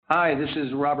Hi, this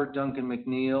is Robert Duncan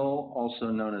McNeil, also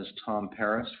known as Tom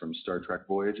Paris from Star Trek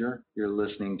Voyager. You're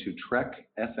listening to Trek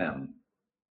FM.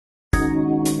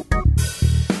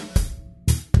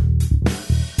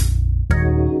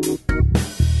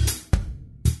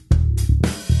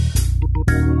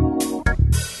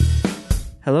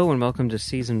 Hello and welcome to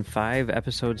Season 5,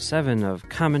 Episode 7 of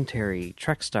Commentary,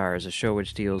 Trek Stars, a show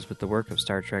which deals with the work of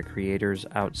Star Trek creators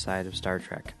outside of Star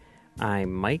Trek.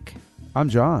 I'm Mike. I'm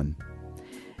John.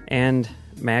 And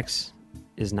Max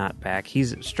is not back.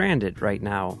 He's stranded right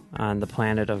now on the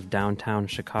planet of downtown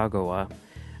Chicago.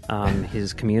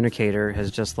 His communicator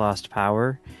has just lost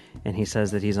power, and he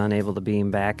says that he's unable to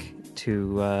beam back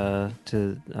to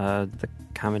the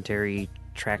Commentary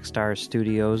Track Stars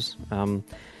studios.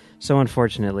 So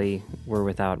unfortunately, we're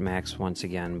without Max once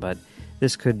again, but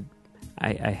this could,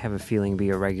 I have a feeling, be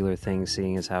a regular thing,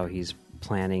 seeing as how he's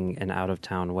planning an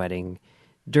out-of-town wedding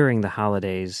during the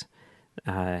holidays.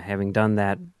 Having done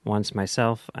that once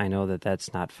myself, I know that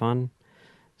that's not fun,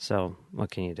 so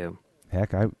what can you do?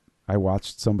 Heck, I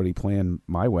watched somebody plan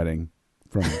my wedding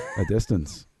from a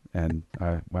distance, and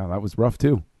wow, that was rough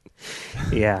too.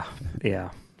 Yeah,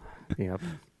 yep. What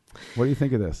do you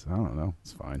think of this? I don't know.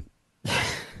 It's fine.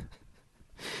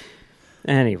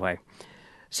 Anyway,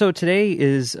 so today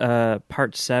is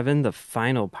part 7, the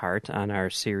final part on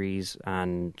our series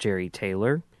on Jerry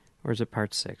Taylor. Or is it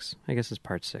part 6? I guess it's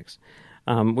part 6.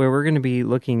 Where we're going to be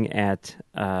looking at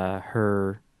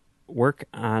her work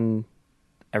on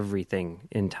everything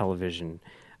in television.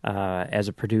 As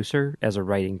a producer, as a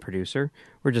writing producer,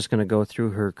 we're just going to go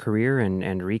through her career and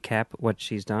recap what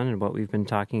she's done and what we've been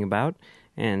talking about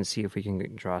and see if we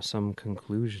can draw some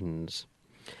conclusions.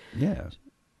 Yeah.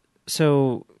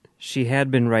 So she had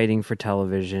been writing for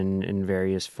television in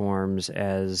various forms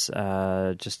as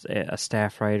just a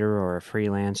staff writer or a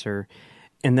freelancer.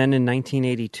 And then in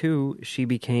 1982, she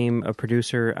became a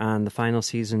producer on the final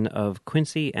season of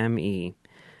Quincy M.E.,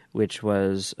 which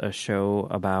was a show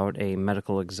about a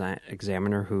medical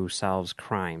examiner who solves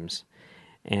crimes.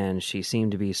 And she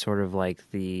seemed to be sort of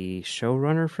like the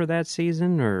showrunner for that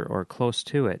season or close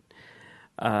to it.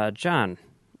 John,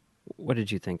 what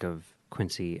did you think of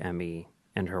Quincy M.E.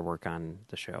 and her work on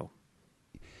the show?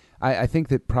 I think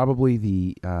that probably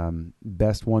the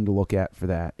best one to look at for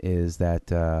that is that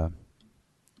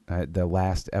the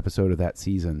last episode of that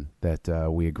season that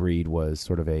we agreed was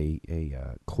sort of a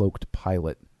cloaked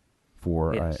pilot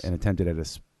for an attempted at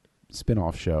a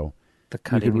spin-off show. The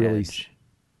Cutting Edge.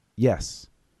 Yes.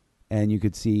 And you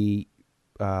could see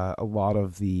a lot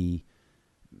of the,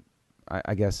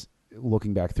 I guess,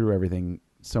 looking back through everything,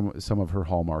 some of her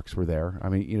hallmarks were there. I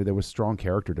mean, there was strong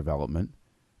character development.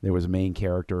 There was a main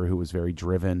character who was very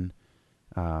driven,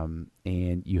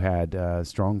 and you had a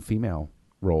strong female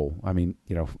role. I mean,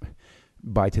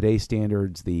 by today's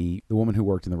standards, the woman who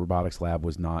worked in the robotics lab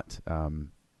was not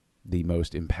the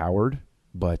most empowered,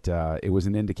 but it was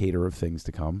an indicator of things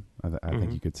to come, I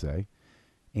think you could say.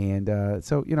 And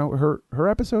so, her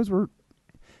episodes were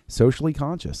socially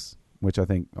conscious, which I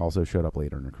think also showed up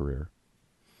later in her career.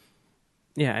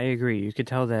 Yeah, I agree. You could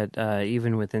tell that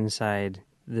even with inside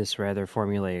this rather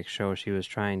formulaic show, she was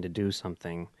trying to do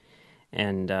something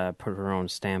and put her own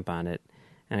stamp on it,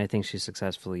 and I think she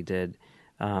successfully did.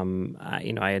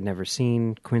 I had never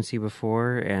seen Quincy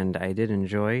before, and I did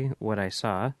enjoy what I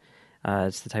saw.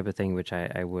 It's the type of thing which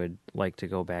I would like to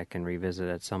go back and revisit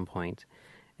at some point.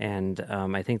 And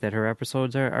I think that her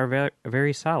episodes are very,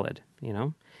 very solid,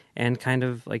 and kind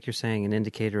of, like you're saying, an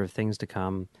indicator of things to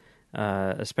come.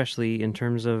 Especially in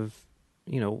terms of,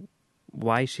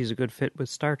 why she's a good fit with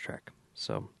Star Trek.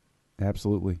 So,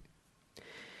 absolutely.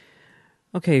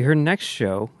 Okay, her next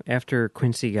show after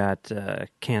Quincy got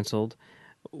canceled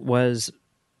was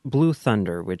Blue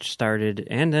Thunder, which started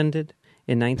and ended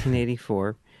in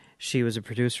 1984. She was a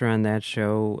producer on that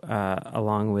show,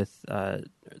 along with the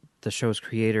show's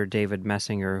creator, David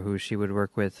Messinger, who she would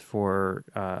work with for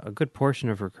a good portion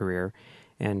of her career,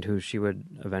 and who she would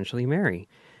eventually marry.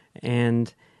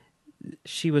 And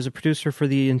she was a producer for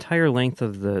the entire length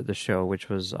of the show, which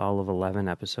was all of 11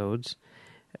 episodes,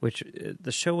 which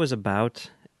the show was about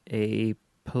a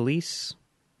police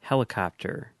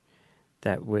helicopter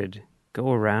that would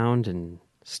go around and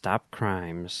stop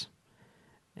crimes.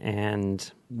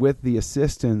 And with the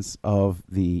assistance of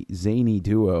the zany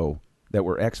duo that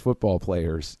were ex-football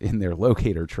players in their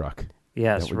locator truck.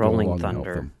 Yes, Rolling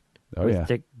Thunder. Oh, with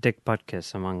yeah. Dick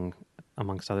Butkus,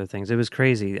 amongst other things. It was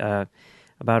crazy.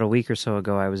 About a week or so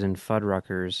ago, I was in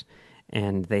Fuddruckers,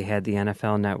 and they had the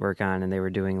NFL Network on, and they were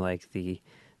doing like the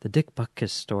the Dick Butkus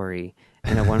story.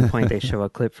 And at one point they show a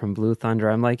clip from Blue Thunder.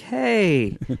 I'm like,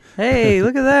 hey,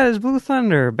 look at that. It's Blue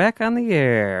Thunder back on the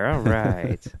air. All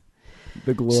right.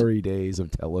 The glory days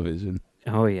of television.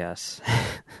 Oh, yes.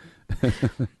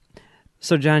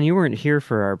 So, John, you weren't here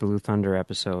for our Blue Thunder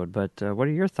episode, but what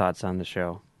are your thoughts on the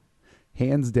show?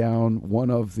 Hands down,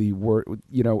 one of the worst.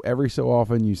 Every so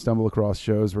often you stumble across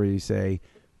shows where you say,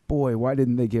 boy, why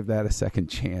didn't they give that a second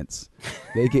chance?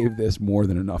 They gave this more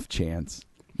than enough chance.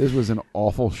 This was an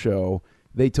awful show.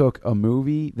 They took a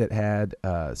movie that had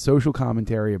social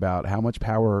commentary about how much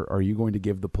power are you going to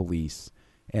give the police,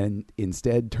 and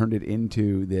instead turned it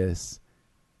into this.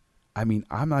 I mean,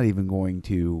 I'm not even going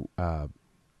to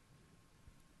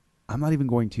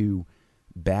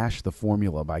bash the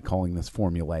formula by calling this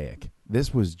formulaic.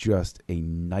 This was just a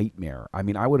nightmare. I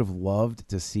mean, I would have loved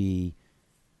to see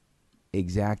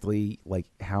exactly like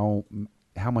how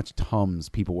much Tums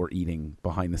people were eating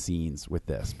behind the scenes with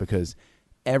this, because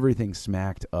everything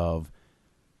smacked of,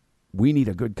 we need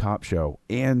a good cop show,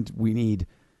 and we need,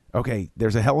 okay,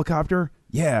 there's a helicopter.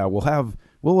 Yeah,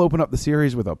 we'll open up the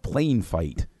series with a plane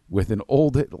fight with an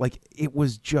old, like, it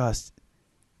was just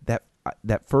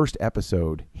that first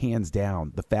episode, hands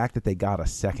down. The fact that they got a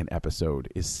second episode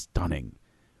is stunning,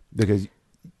 because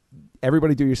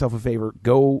everybody do yourself a favor,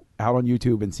 go out on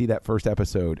YouTube and see that first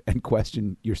episode and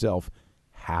question yourself,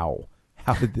 how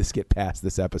did this get past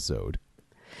this episode?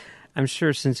 I'm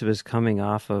sure since it was coming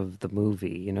off of the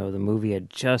movie, the movie had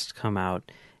just come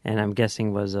out, and I'm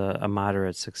guessing was a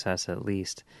moderate success at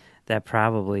least, that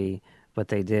probably what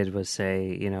they did was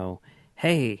say,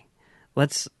 hey,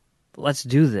 let's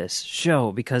do this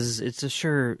show because it's a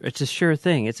sure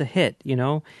thing. It's a hit,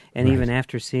 And right. Even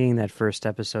after seeing that first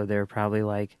episode, they were probably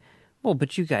like, well,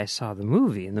 but you guys saw the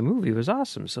movie, and the movie was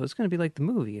awesome, so it's going to be like the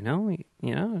movie,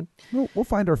 We'll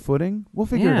find our footing. We'll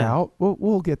figure it out.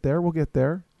 We'll get there. We'll get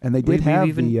there. And they did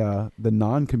have the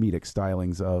non-comedic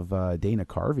stylings of Dana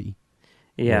Carvey.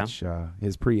 Yeah. Which,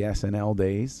 his pre-SNL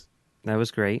days. That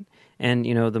was great. And,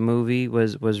 the movie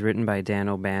was written by Dan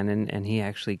O'Bannon, and he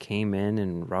actually came in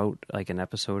and wrote like an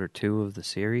episode or two of the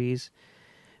series,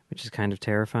 which is kind of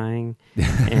terrifying.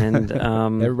 And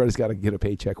everybody's got to get a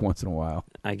paycheck once in a while.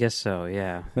 I guess so,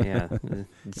 yeah.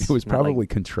 It was probably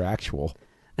contractual.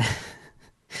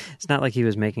 It's not like he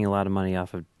was making a lot of money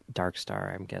off of Dark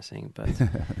Star, I'm guessing, but,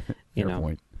 Fair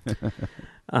point.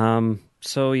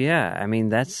 So yeah, I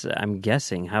mean, I'm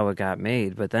guessing how it got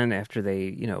made, but then after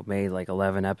they, made like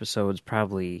 11 episodes,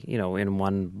 probably, in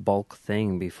one bulk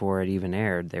thing before it even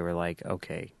aired, they were like,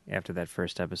 okay, after that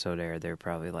first episode aired, they were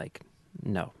probably like,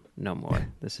 no more.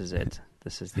 This is it.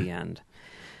 This is the end.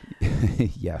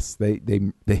 Yes,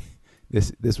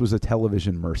 this was a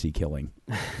television mercy killing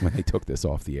when they took this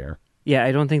off the air. Yeah,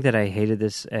 I don't think that I hated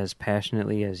this as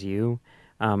passionately as you.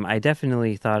 I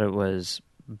definitely thought it was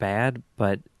bad,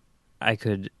 but I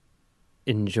could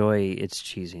enjoy its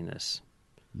cheesiness.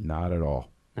 Not at all.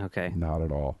 Okay. Not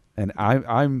at all. And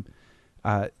I'm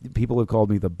people have called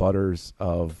me the Butters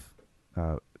of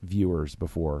viewers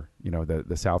before,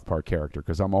 the South Park character,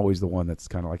 because I'm always the one that's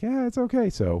kind of like, yeah, it's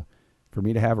okay. So for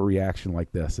me to have a reaction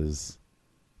like this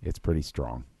it's pretty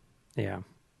strong. Yeah.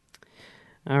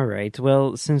 All right.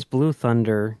 Well, since Blue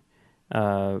Thunder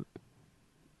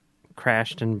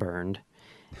crashed and burned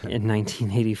in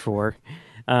 1984,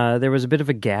 there was a bit of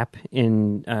a gap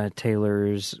in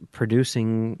Taylor's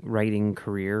writing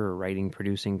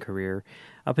producing career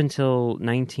up until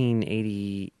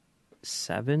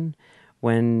 1987,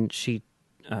 when she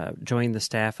joined the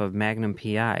staff of Magnum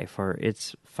PI for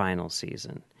its final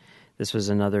season. This was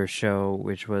another show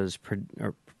which was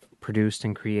produced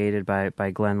and created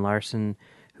by Glenn Larson,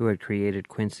 who had created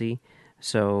Quincy.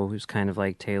 So it was kind of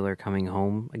like Taylor coming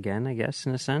home again, I guess,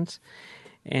 in a sense.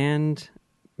 And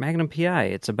Magnum PI,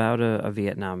 it's about a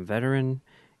Vietnam veteran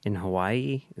in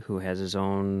Hawaii who has his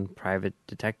own private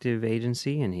detective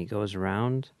agency, and he goes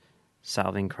around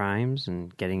solving crimes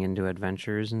and getting into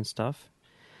adventures and stuff.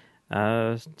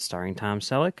 Starring Tom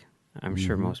Selleck. I'm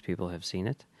sure most people have seen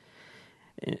it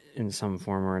in some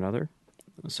form or another.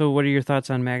 So what are your thoughts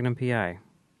on Magnum PI?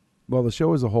 Well, the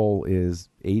show as a whole is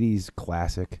 80s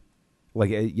classic.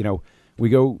 Like, we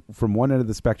go from one end of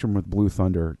the spectrum with Blue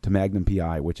Thunder to Magnum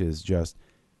PI, which is just,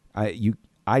 I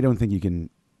don't think you can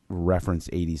reference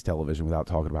 80s television without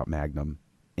talking about Magnum.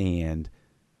 And,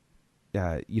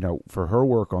 for her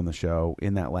work on the show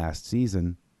in that last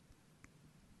season,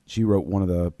 she wrote one of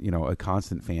the, a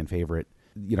constant fan favorite,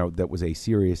 that was a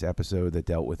serious episode that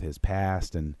dealt with his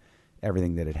past and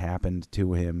everything that had happened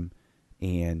to him.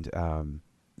 And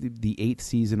the 8th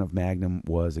season of Magnum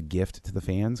was a gift to the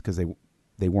fans because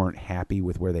they weren't happy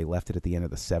with where they left it at the end of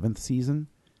the 7th season.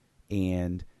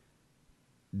 And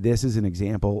this is an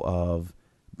example of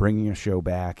bringing a show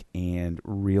back and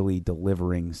really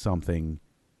delivering something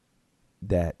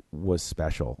that was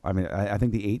special. I mean, I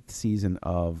think the 8th season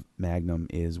of Magnum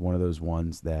is one of those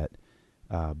ones that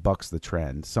bucks the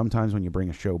trend. Sometimes when you bring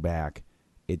a show back,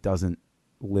 it doesn't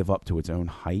live up to its own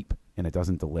hype and it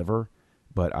doesn't deliver.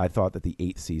 But I thought that the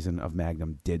 8th season of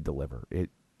Magnum did deliver.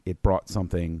 It brought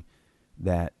something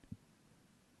that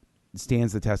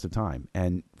stands the test of time.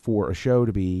 And for a show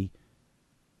to be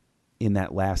in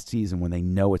that last season when they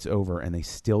know it's over and they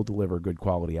still deliver good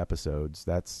quality episodes,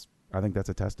 I think that's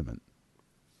a testament.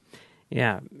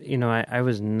 Yeah, I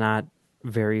was not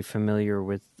very familiar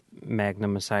with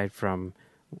Magnum aside from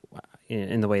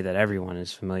in the way that everyone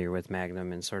is familiar with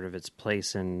Magnum and sort of its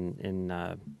place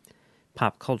in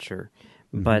pop culture.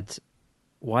 Mm-hmm. But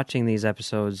watching these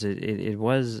episodes, it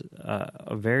was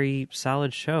a very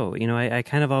solid show. I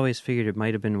kind of always figured it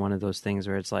might have been one of those things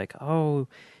where it's like, oh,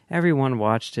 everyone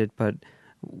watched it, but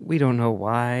we don't know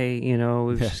why. It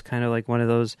was just kind of like one of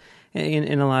those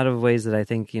in a lot of ways that I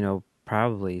think,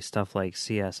 probably stuff like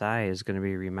CSI is going to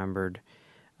be remembered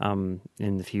in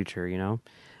the future,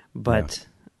 but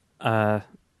I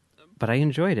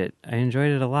enjoyed it. I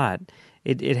enjoyed it a lot.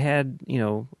 It had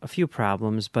a few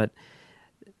problems, but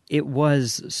it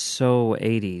was so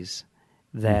 80s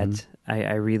that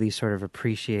I really sort of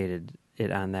appreciated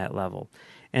it on that level.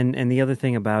 And the other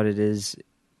thing about it is,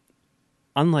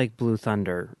 unlike Blue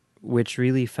Thunder, which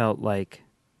really felt like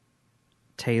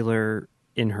Taylor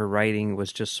in her writing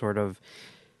was just sort of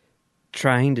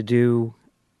trying to do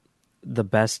the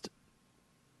best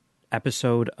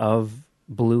episode of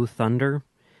Blue Thunder,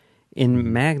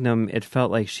 in Magnum, it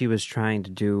felt like she was trying to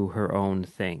do her own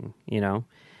thing, Yes.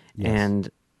 And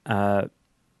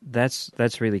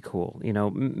that's really cool.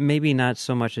 Maybe not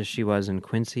so much as she was in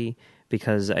Quincy,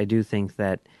 because I do think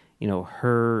that,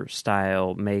 her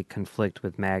style may conflict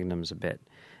with Magnum's a bit.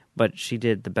 But she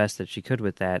did the best that she could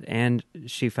with that, and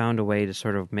she found a way to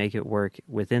sort of make it work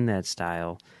within that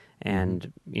style,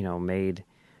 and made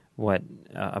what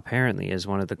apparently is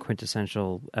one of the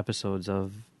quintessential episodes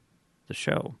of the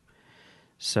show.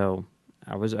 So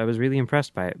I was really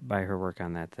impressed by her work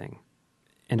on that thing.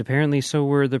 And apparently so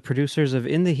were the producers of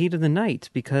In the Heat of the Night,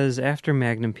 because after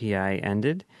Magnum P.I.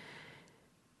 ended,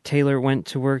 Taylor went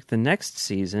to work the next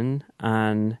season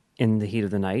on In the Heat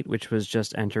of the Night, which was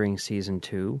just entering season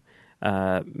 2.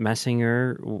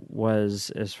 Messinger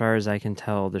was, as far as I can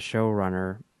tell, the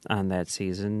showrunner on that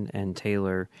season, and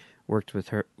Taylor worked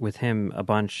with him a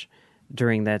bunch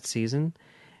during that season.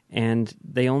 And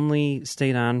they only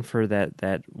stayed on for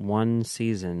that one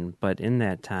season, but in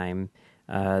that time,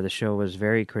 the show was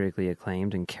very critically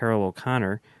acclaimed, and Carol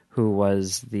O'Connor, who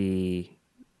was the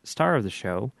star of the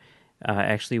show,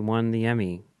 actually won the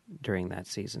Emmy during that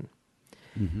season.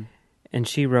 Mm-hmm. And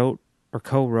she wrote or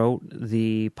co-wrote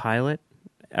the pilot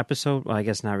episode. Well, I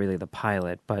guess not really the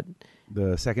pilot, but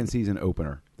the second season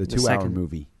opener, the 2-hour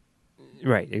movie.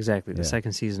 Right, exactly, the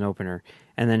second season opener.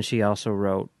 And then she also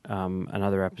wrote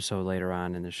another episode later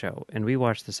on in the show. And we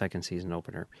watched the second season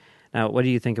opener. Now, what do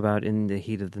you think about In the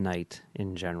Heat of the Night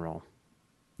in general?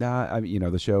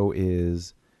 The show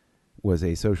was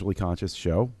a socially conscious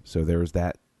show, so there's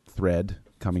that thread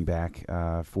coming back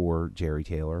for Jerry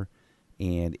Taylor,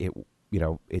 and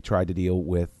it tried to deal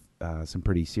with some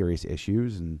pretty serious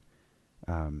issues and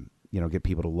get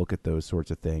people to look at those sorts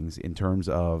of things. In terms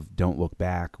of Don't Look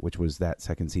Back, which was that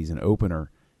second season opener,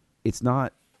 it's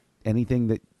not anything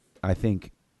that I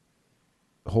think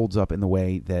holds up in the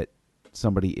way that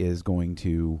somebody is going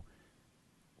to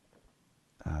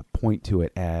point to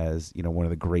it as, one of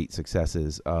the great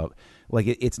successes of,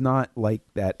 it's not like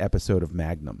that episode of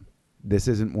Magnum. This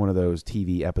isn't one of those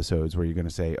TV episodes where you're going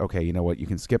to say, okay, you know what, you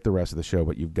can skip the rest of the show,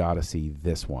 but you've got to see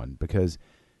this one, because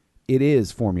it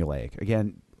is formulaic.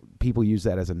 Again, people use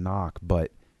that as a knock,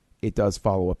 but it does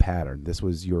follow a pattern. This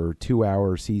was your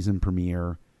 2-hour season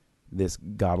premiere. This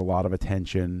got a lot of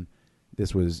attention.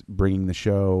 This was bringing the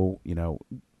show,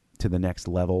 to the next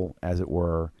level, as it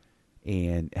were,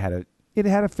 and it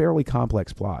had a fairly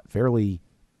complex plot, fairly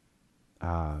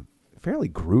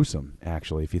gruesome,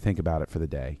 actually, if you think about it for the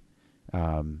day,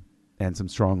 and some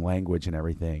strong language and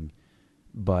everything.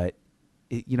 But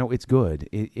it's good.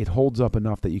 It holds up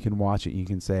enough that you can watch it and you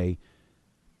can say,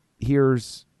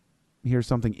 here's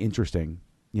something interesting,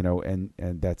 and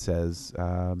that says,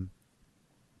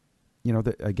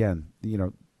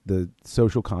 the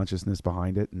social consciousness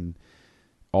behind it, and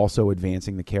also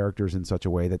advancing the characters in such a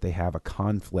way that they have a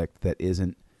conflict that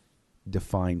isn't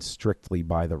defined strictly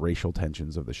by the racial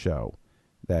tensions of the show.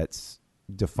 That's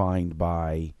defined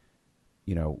by,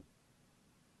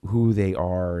 who they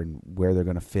are and where they're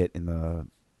going to fit in the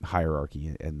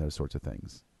hierarchy and those sorts of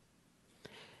things.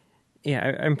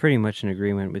 Yeah, I'm pretty much in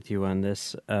agreement with you on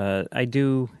this. I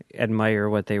do admire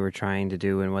what they were trying to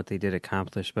do and what they did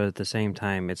accomplish, but at the same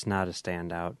time, it's not a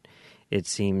standout. It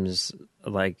seems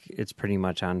like it's pretty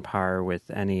much on par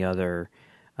with any other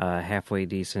halfway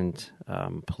decent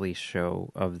police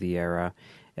show of the era.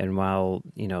 And while,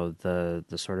 the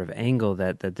sort of angle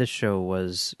that this show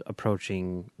was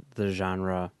approaching the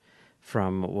genre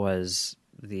from was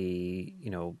the,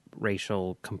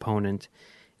 racial component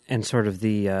and sort of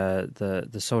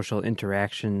the social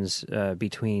interactions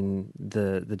between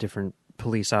the different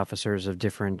police officers of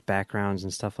different backgrounds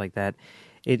and stuff like that,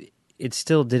 it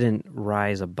still didn't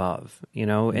rise above,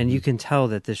 and you can tell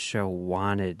that this show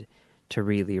wanted to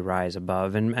really rise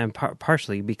above, and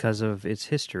partially because of its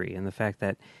history and the fact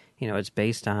that, it's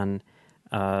based on,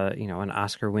 an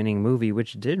Oscar-winning movie,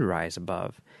 which did rise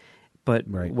above. But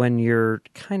Right. when you're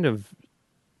kind of,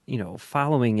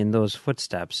 following in those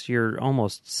footsteps, you're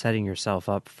almost setting yourself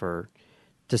up for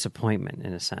disappointment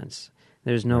in a sense.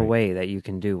 There's no Right. way that you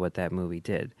can do what that movie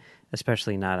did,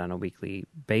 especially not on a weekly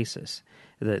basis.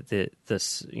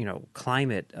 This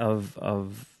climate of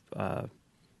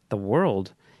the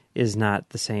world is not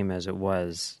the same as it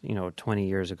was 20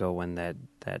 years ago when that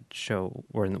show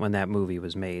or when that movie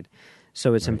was made.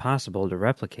 So it's Right. impossible to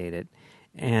replicate it.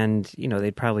 And,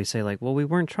 they'd probably say like, well, we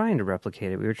weren't trying to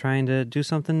replicate it. We were trying to do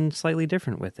something slightly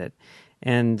different with it.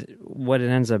 And what it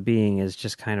ends up being is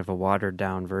just kind of a watered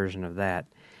down version of that.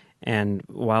 And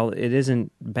while it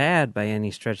isn't bad by any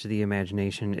stretch of the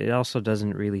imagination, it also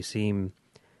doesn't really seem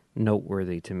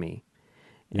noteworthy to me.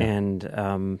 Yeah.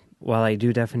 And while I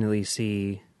do definitely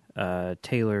see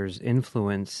Taylor's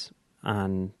influence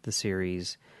on the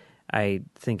series, I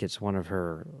think it's one of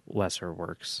her lesser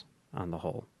works on the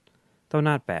whole. Though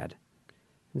not bad.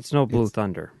 It's no Blue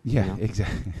Thunder. Yeah,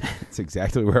 exactly. That's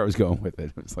exactly where I was going with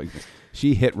it. It's like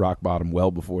she hit rock bottom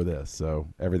well before this, so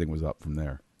everything was up from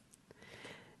there.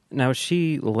 Now,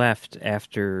 she left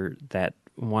after that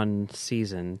one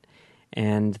season,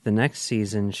 and the next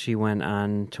season she went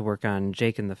on to work on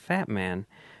Jake and the Fat Man,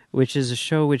 which is a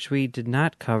show which we did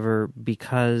not cover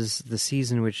because the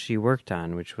season which she worked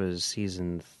on, which was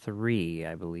season 3,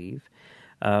 I believe,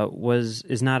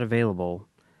 is not available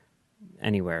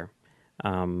anywhere.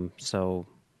 So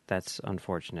that's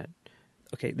unfortunate.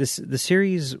 Okay, the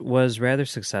series was rather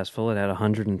successful. It had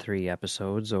 103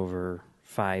 episodes over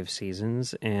 5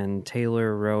 seasons, and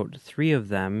Taylor wrote 3 of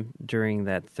them during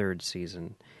that 3rd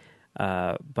season.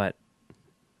 But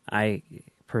I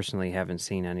personally haven't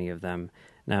seen any of them.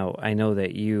 Now, I know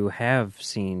that you have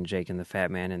seen Jake and the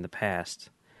Fat Man in the past.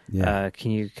 Yeah.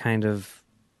 Can you kind of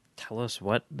tell us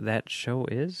what that show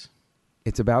is?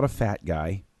 It's about a fat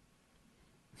guy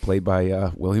played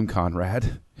by William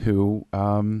Conrad, who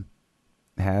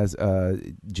has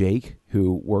Jake,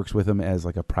 who works with him as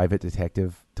like a private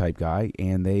detective type guy,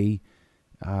 and they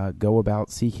go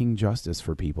about seeking justice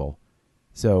for people.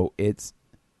 So it's,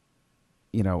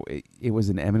 it was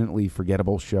an eminently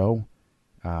forgettable show,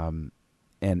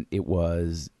 and it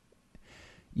was,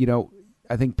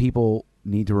 I think people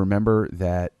need to remember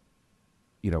that,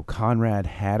 Conrad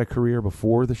had a career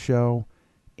before the show,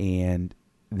 and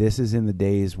this is in the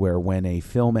days where when a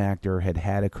film actor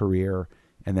had a career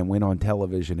and then went on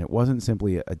television, it wasn't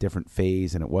simply a different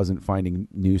phase and it wasn't finding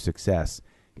new success.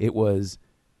 It was,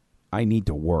 I need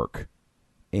to work.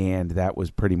 And that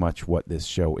was pretty much what this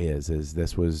show is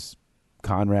this was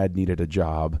Conrad needed a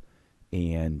job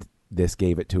and this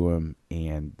gave it to him,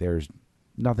 and there's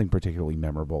nothing particularly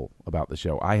memorable about the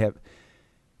show. I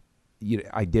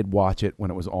did watch it when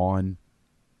it was on,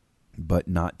 but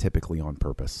not typically on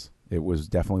purpose. It was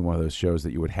definitely one of those shows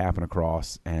that you would happen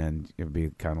across, and it would be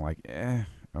kind of like,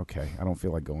 okay, I don't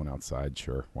feel like going outside.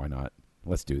 Sure, why not?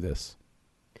 Let's do this.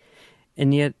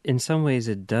 And yet, in some ways,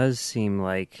 it does seem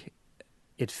like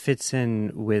it fits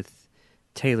in with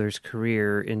Taylor's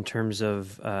career in terms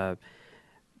of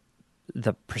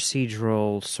the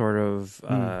procedural sort of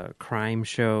crime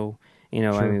show.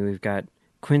 Sure. I mean, we've got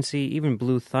Quincy, even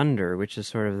Blue Thunder, which is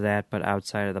sort of that, but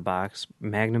outside of the box,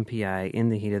 Magnum P.I., In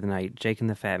the Heat of the Night, Jake and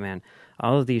the Fat Man.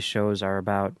 All of these shows are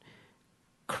about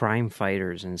crime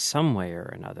fighters in some way or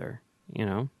another,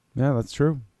 Yeah, that's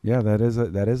true. Yeah, that is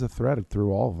a thread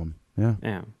through all of them. Yeah.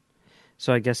 Yeah.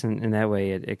 So I guess in that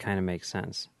way, it kind of makes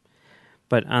sense.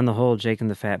 But on the whole, Jake and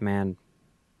the Fat Man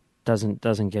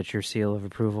doesn't get your seal of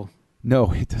approval.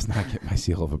 No, it does not get my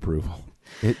seal of approval.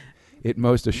 It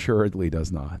most assuredly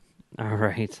does not. All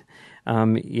right.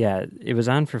 Yeah, it was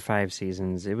on for 5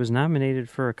 seasons. It was nominated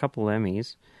for a couple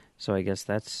Emmys, so I guess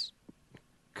that's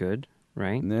good,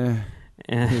 right? Nah.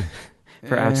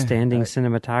 For outstanding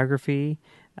cinematography,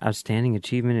 Outstanding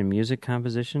Achievement in Music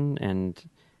Composition, and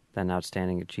then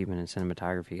Outstanding Achievement in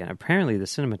Cinematography. And apparently the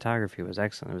cinematography was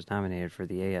excellent. It was nominated for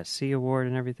the ASC award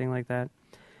and everything like that.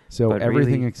 So But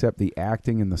everything really- except the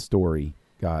acting and the story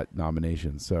got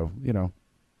nominations. So,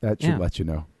 that should Yeah. let you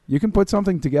know. You can put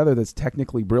something together that's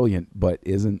technically brilliant, but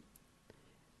isn't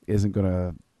going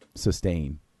to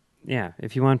sustain. Yeah,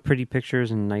 if you want pretty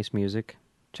pictures and nice music,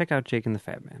 check out Jake and the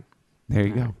Fat Man. There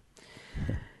you All go.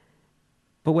 right.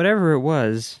 But whatever it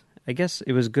was, I guess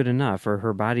it was good enough, or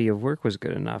her body of work was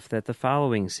good enough, that the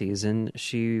following season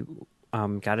she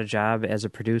got a job as a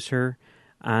producer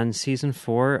on season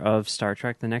 4 of Star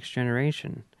Trek The Next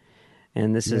Generation.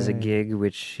 And this is a Yay. gig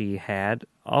which she had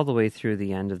all the way through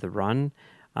the end of the run.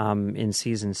 In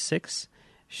season 6,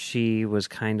 she was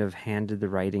kind of handed the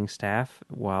writing staff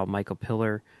while Michael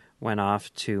Piller went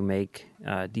off to make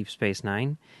Deep Space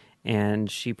Nine, and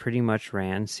she pretty much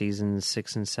ran seasons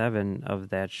 6 and 7 of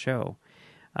that show.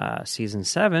 Season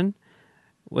 7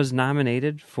 was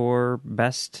nominated for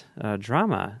Best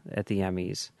Drama at the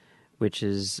Emmys, which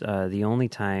is the only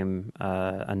time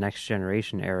a Next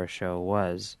Generation era show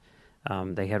was.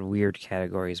 They had weird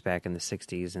categories back in the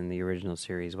 60s, and the original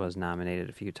series was nominated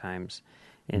a few times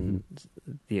in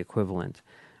the equivalent.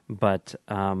 But,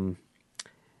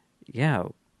 yeah,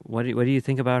 what do you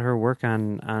think about her work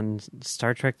on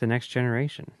Star Trek The Next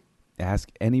Generation?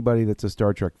 Ask anybody that's a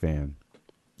Star Trek fan.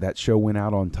 That show went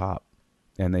out on top,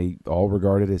 and they all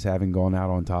regard it as having gone out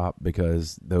on top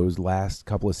because those last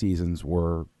couple of seasons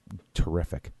were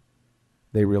terrific.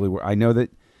 They really were. I know that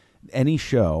any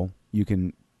show you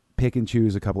can pick and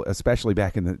choose a couple, especially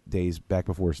back in the days back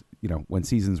before, when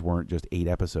seasons weren't just 8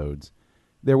 episodes.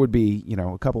 There would be,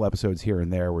 a couple episodes here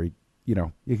and there where,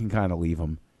 you can kind of leave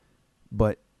them.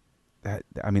 But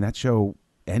that show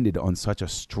ended on such a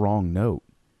strong note.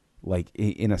 Like,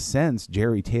 in a sense,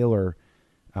 Jerry Taylor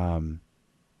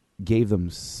gave them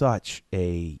such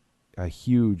a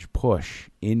huge push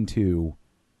into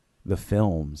the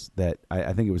films that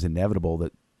I think it was inevitable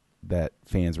that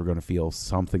fans were going to feel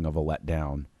something of a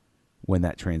letdown when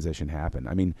that transition happened.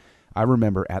 I mean, I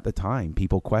remember at the time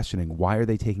people questioning, why are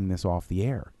they taking this off the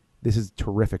air? This is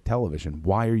terrific television.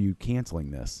 Why are you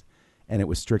canceling this? And it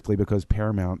was strictly because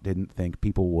Paramount didn't think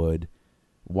people would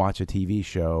watch a TV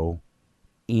show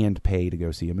and pay to go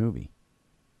see a movie.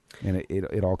 And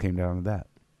it all came down to that.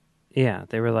 Yeah,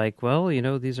 they were like, well,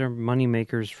 these are money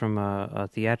makers from a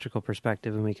theatrical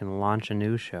perspective, and we can launch a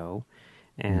new show,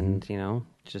 and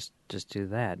just do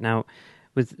that. Now,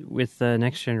 with the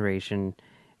Next Generation,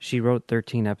 she wrote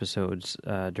 13 episodes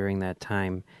during that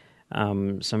time.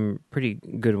 Some pretty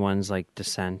good ones like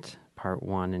Descent Part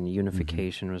 1 and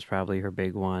Unification was probably her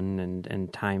big one,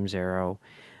 and Time's Arrow,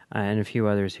 and a few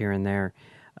others here and there.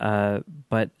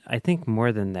 But I think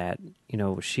more than that,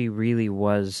 she really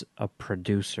was a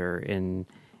producer in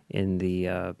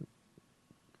the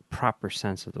proper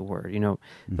sense of the word.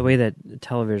 The way that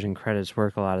television credits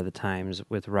work a lot of the times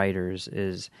with writers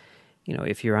is,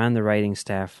 if you're on the writing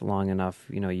staff long enough,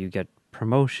 you get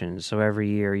promotions. So every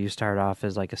year you start off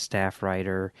as like a staff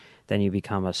writer, then you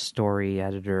become a story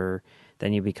editor,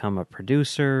 then you become a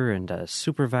producer and a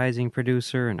supervising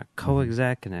producer and a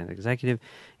co-exec and an executive,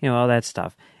 all that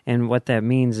stuff. And what that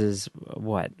means is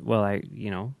what? Well,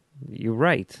 you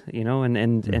write,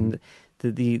 and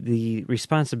the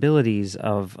responsibilities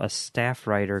of a staff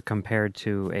writer compared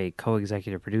to a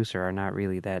co-executive producer are not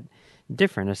really that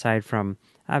different, aside from,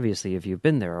 obviously, if you've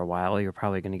been there a while, you're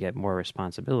probably going to get more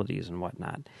responsibilities and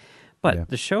whatnot. But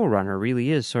the showrunner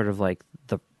really is sort of like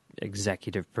the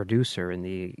executive producer in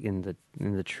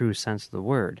the true sense of the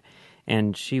word,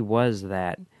 and she was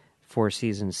that for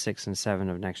seasons 6 and 7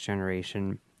 of Next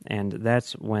Generation, and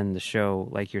that's when the show,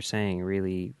 like you're saying,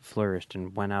 really flourished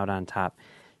and went out on top.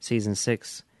 Season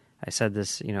 6, I said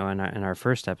this, in our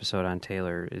first episode on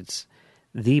Taylor, it's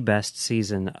the best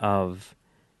season of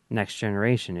Next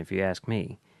Generation, if you ask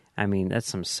me. I mean, that's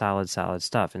some solid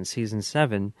stuff. And season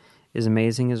 7 is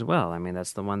amazing as well. I mean,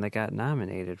 that's the one that got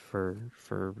nominated for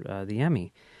the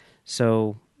Emmy.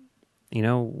 So,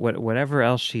 whatever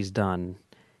else she's done,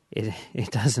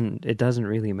 it doesn't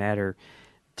really matter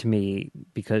to me,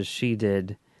 because she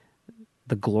did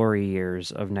the glory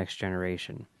years of Next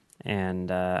Generation, and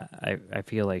I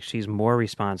feel like she's more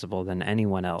responsible than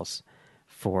anyone else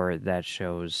for that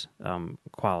show's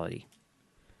quality.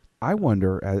 I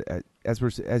wonder, as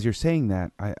you're saying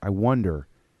that, I wonder,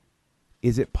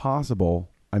 is it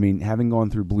possible? I mean, having gone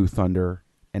through Blue Thunder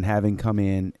and having come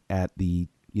in at the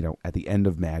end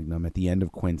of Magnum, at the end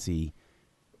of Quincy,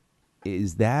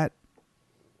 is that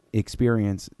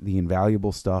experience the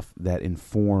invaluable stuff that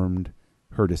informed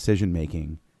her decision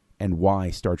making and why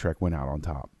Star Trek went out on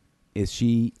top? is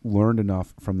she learned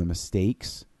enough from the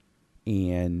mistakes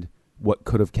and what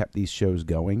could have kept these shows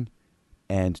going,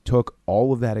 and took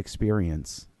all of that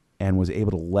experience and was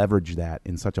able to leverage that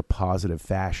in such a positive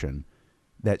fashion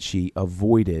that she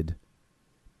avoided,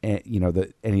 any of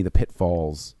the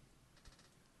pitfalls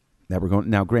that were going.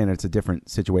 Now, granted, it's a different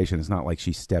situation. It's not like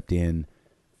she stepped in.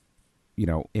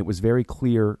 It was very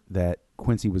clear that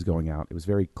Quincy was going out. It was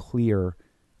very clear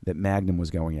that Magnum was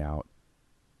going out.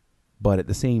 But at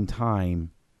the same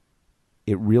time,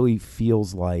 it really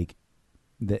feels like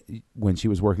that when she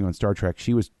was working on Star Trek,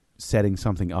 she was setting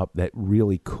something up that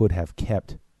really could have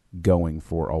kept going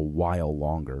for a while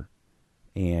longer.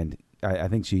 And I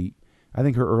think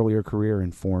her earlier career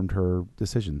informed her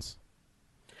decisions.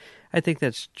 I think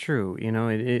that's true.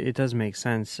 It does make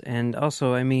sense. And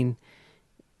also, I mean,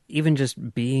 even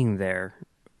just being there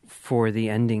for the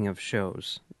ending of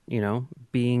shows,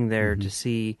 being there to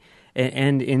see,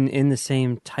 and in the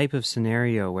same type of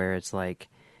scenario where it's like,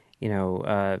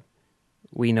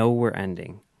 we know we're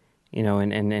ending,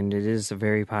 and it is a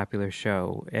very popular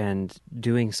show, and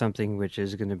doing something which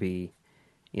is going to be,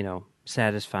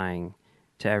 satisfying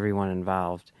to everyone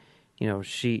involved.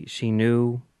 She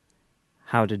knew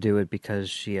how to do it because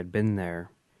she had been there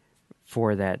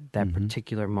for that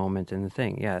particular moment in the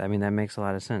thing. Yeah, I mean, that makes a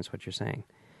lot of sense, what you're saying.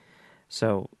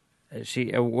 So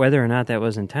she, whether or not that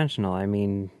was intentional, I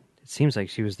mean, it seems like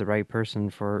she was the right person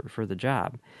for the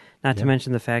job. Not to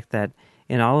mention the fact that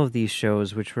in all of these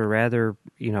shows, which were rather,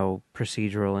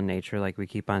 procedural in nature, like we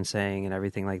keep on saying and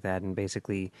everything like that, and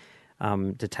basically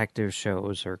detective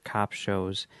shows or cop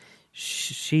shows,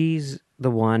 she's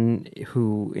the one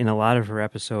who, in a lot of her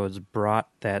episodes, brought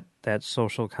that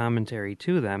social commentary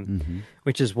to them,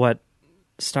 which is what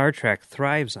Star Trek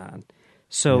thrives on.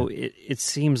 So it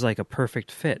seems like a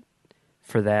perfect fit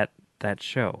for that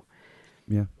show.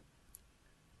 Yeah.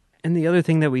 And the other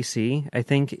thing that we see, I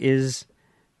think, is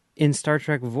in Star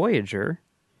Trek Voyager,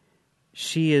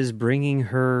 she is bringing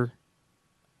her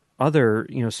other,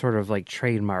 sort of like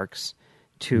trademarks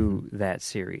to that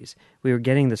series. We were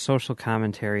getting the social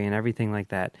commentary and everything like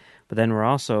that, but then we're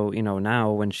also,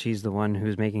 now when she's the one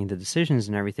who's making the decisions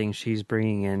and everything, she's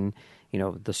bringing in,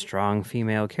 the strong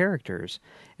female characters,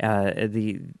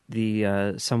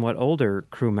 the somewhat older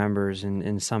crew members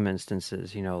in some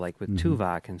instances, like with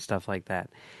Tuvok and stuff like that,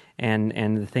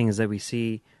 and the things that we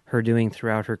see her doing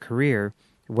throughout her career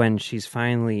when she's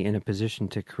finally in a position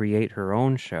to create her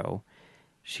own show.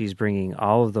 She's bringing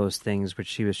all of those things which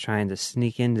she was trying to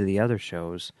sneak into the other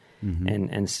shows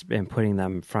and putting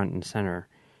them front and center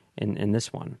in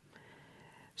this one.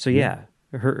 So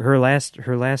her last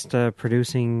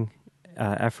producing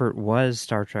effort was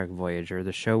Star Trek Voyager,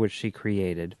 the show which she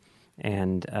created,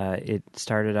 and it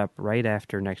started up right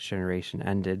after Next Generation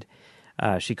ended.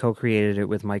 She co-created it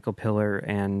with Michael Piller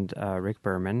and Rick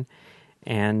Berman,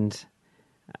 and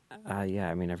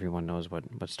I mean, everyone knows what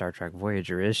Star Trek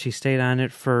Voyager is. She stayed on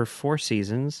it for 4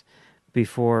 seasons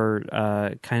before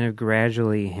kind of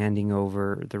gradually handing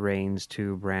over the reins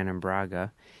to Brannon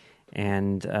Braga,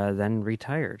 and then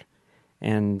retired.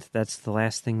 And that's the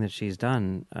last thing that she's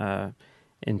done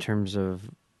in terms of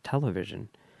television.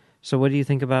 So what do you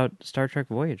think about Star Trek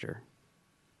Voyager?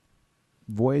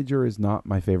 Voyager is not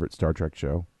my favorite Star Trek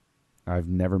show. I've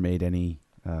never made any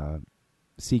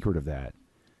secret of that.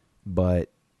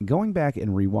 But going back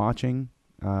and rewatching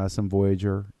some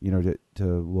Voyager, to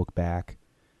look back,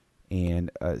 and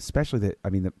especially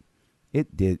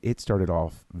it started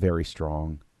off very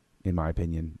strong, in my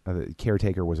opinion. The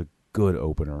Caretaker was a good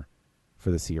opener for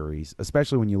the series,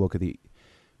 especially when you look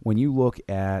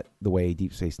at the way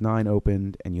Deep Space Nine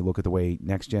opened, and you look at the way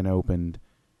Next Gen opened.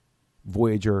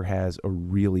 Voyager has a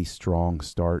really strong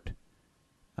start.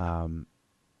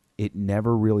 It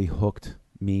never really hooked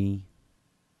me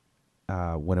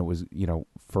when it was,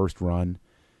 first run.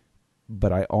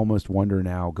 But I almost wonder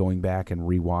now, going back and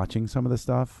rewatching some of the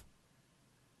stuff,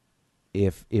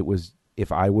 if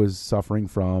I was suffering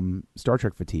from Star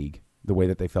Trek fatigue, the way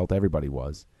that they felt everybody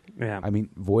was. Yeah. I mean,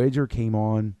 Voyager came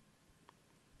on.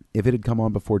 If it had come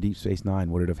on before Deep Space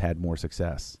Nine, would it have had more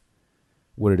success?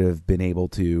 Would it have been able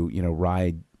to,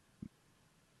 ride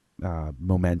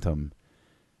momentum?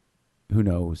 Who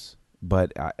knows?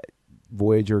 But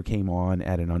Voyager came on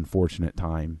at an unfortunate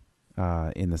time,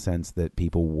 in the sense that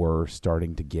people were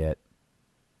starting to get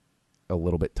a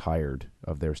little bit tired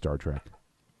of their Star Trek.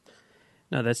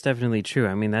 No, that's definitely true.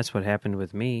 I mean, that's what happened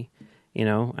with me.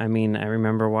 I mean, I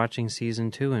remember watching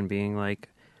season 2 and being like,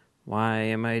 why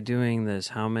am I doing this?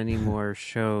 How many more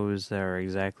shows that are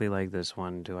exactly like this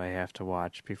one do I have to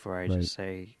watch before I just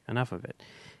say enough of it?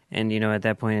 And, at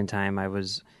that point in time, I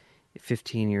was,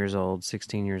 15 years old,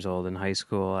 16 years old in high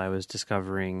school, I was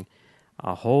discovering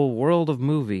a whole world of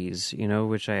movies,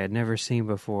 which I had never seen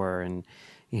before. And,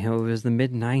 it was the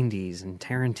mid 90s and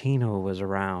Tarantino was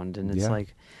around. And it's Yeah.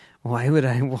 like, why would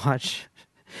I watch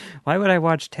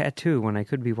Tattoo when I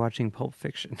could be watching Pulp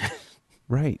Fiction?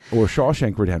 Right. Or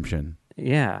Shawshank Redemption.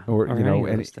 Yeah. Or any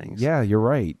of those things. Yeah, you're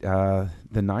right. The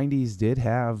 90s did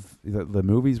have, the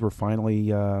movies were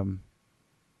finally,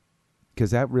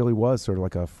 because that really was sort of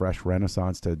like a fresh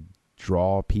renaissance to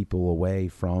draw people away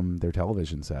from their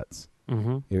television sets.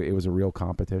 Mm-hmm. It was a real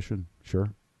competition,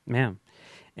 sure. Yeah.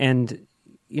 And,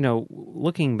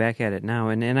 looking back at it now,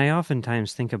 and I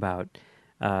oftentimes think about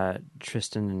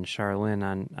Tristan and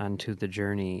Charlene on To the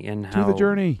Journey and how...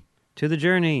 To the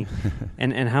Journey,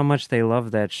 and how much they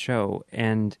love that show.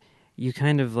 And you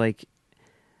kind of like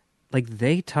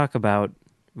they talk about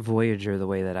Voyager the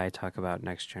way that I talk about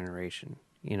Next Generation,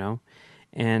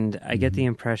 And I get the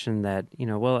impression that,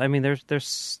 they're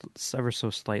ever so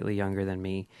slightly younger than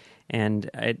me, and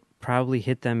it probably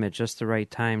hit them at just the right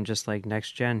time, just like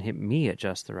Next Gen hit me at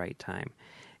just the right time.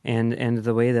 And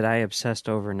the way that I obsessed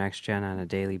over Next Gen on a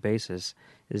daily basis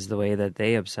is the way that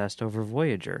they obsessed over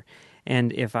Voyager.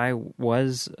 And if I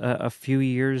was a few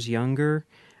years younger,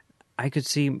 I could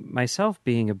see myself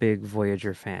being a big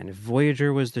Voyager fan. If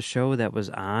Voyager was the show that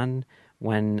was on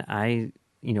when I,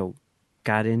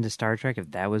 got into Star Trek,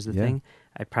 if that was the thing,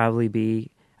 I'd probably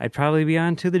be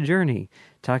on To the Journey,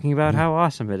 talking about how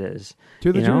awesome it is.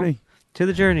 To the Journey. To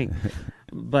the Journey.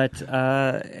 But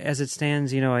as it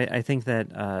stands, I think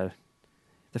that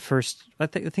the first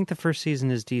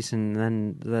season is decent,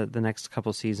 and then the next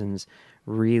couple seasons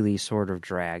really sort of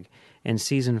drag. And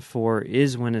season 4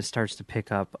 is when it starts to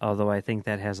pick up, although I think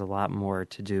that has a lot more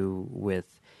to do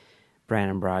with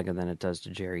Brandon Braga than it does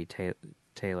to Jerry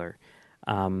Taylor.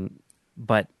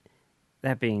 But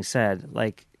that being said,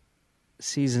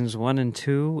 seasons 1 and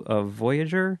 2 of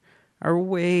Voyager are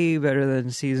way better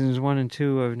than seasons 1 and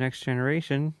 2 of Next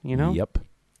Generation, Yep.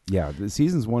 Yeah, the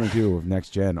seasons 1 and 2 of Next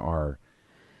Gen are...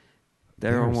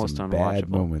 They're almost some unwatchable. Bad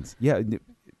moments. Yeah,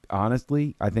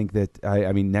 honestly, I think that,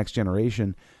 Next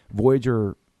Generation,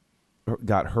 Voyager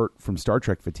got hurt from Star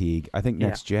Trek fatigue. I think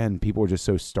Next Gen, people were just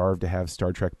so starved to have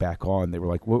Star Trek back on. They were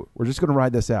like, well, we're just going to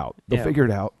ride this out. They'll figure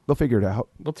it out.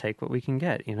 We'll take what we can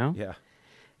get, Yeah.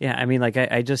 Yeah,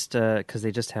 I just, because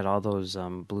they just had all those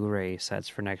Blu-ray sets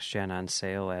for Next Gen on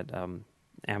sale at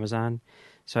Amazon.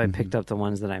 So I picked up the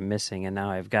ones that I'm missing, and now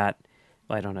I've got...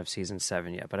 Well, I don't have season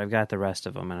 7 yet, but I've got the rest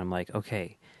of them, and I'm like,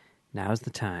 okay, now's the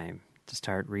time to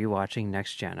start rewatching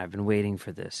Next Gen. I've been waiting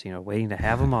for this, waiting to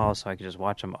have them all so I could just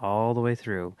watch them all the way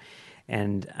through.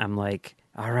 And I'm like,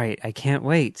 all right, I can't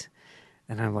wait.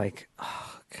 And I'm like,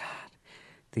 oh, God,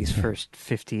 these first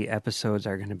 50 episodes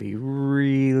are going to be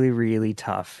really, really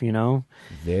tough,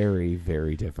 Very,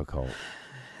 very difficult.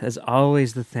 That's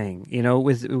always the thing.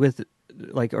 With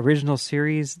original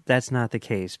series, that's not the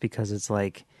case, because it's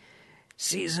like,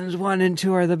 seasons 1 and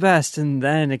 2 are the best, and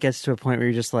then it gets to a point where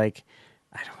you're just like,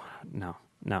 I don't want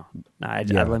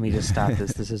to, let me just stop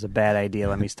this. This is a bad idea.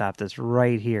 Let me stop this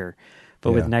right here.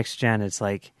 But with Next Gen, it's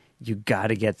like, you got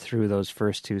to get through those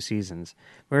first 2 seasons.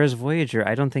 Whereas Voyager,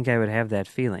 I don't think I would have that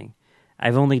feeling.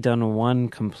 I've only done one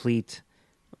complete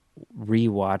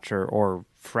rewatch or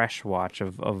fresh watch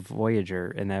of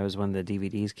Voyager, and that was when the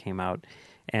DVDs came out.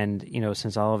 And,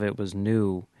 since all of it was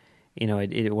new,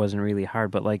 it wasn't really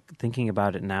hard, but thinking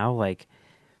about it now,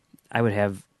 I would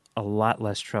have a lot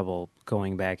less trouble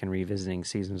going back and revisiting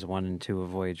seasons 1 and 2 of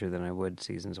Voyager than I would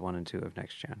seasons 1 and 2 of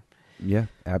Next Gen. Yeah,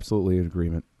 absolutely in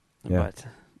agreement. Yeah.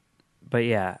 But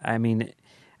yeah,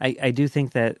 I do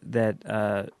think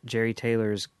that Jerry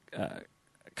Taylor's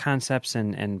concepts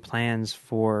and plans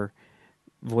for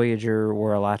Voyager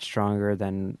were a lot stronger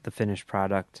than the finished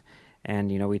product.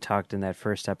 And, we talked in that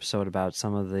first episode about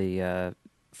some of the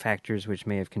factors which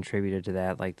may have contributed to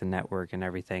that, like the network and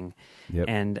everything. Yep.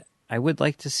 And I would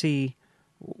like to see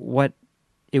what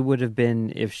it would have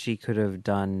been if she could have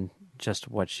done just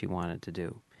what she wanted to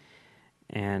do.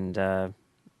 And,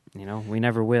 we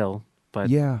never will, but...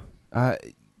 Yeah.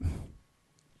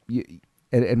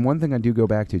 And one thing I do go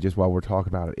back to, just while we're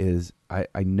talking about it, is I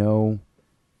know,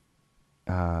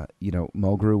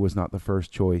 Mulgrew was not the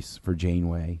first choice for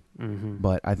Janeway,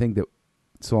 but I think that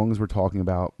so long as we're talking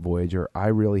about Voyager, I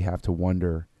really have to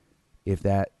wonder if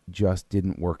that just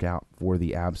didn't work out for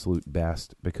the absolute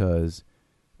best, because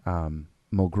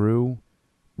Mulgrew,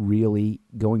 really,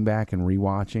 going back and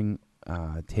rewatching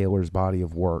Taylor's body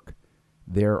of work,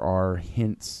 there are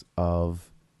hints of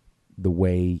the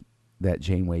way that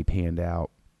Janeway panned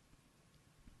out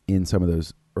in some of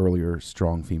those earlier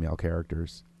strong female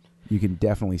characters. You can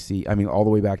definitely see. I mean, all the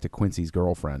way back to Quincy's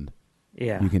girlfriend.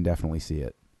 Yeah. You can definitely see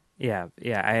it. Yeah.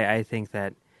 I think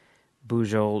that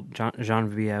Bujold,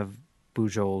 Genevieve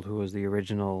Bujold, who was the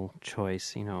original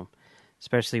choice,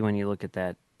 especially when you look at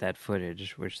that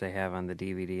footage, which they have on the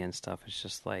DVD and stuff, it's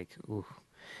just like, ooh,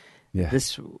 Yeah.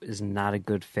 this is not a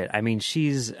good fit. I mean,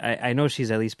 I know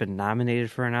she's at least been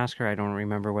nominated for an Oscar. I don't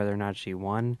remember whether or not she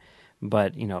won,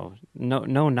 but,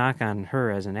 no knock on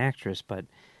her as an actress, but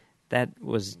that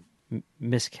was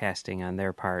miscasting on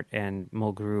their part, and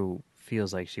Mulgrew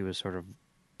feels like she was sort of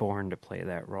born to play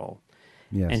that role.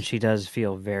 Yes. And she does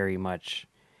feel very much,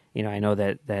 I know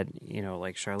that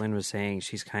like Charlene was saying,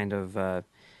 she's kind of, the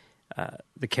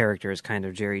character is kind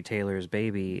of Jerry Taylor's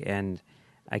baby, and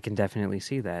I can definitely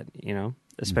see that,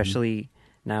 especially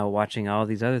now watching all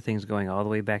these other things going all the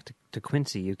way back to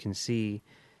Quincy. You can see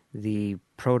the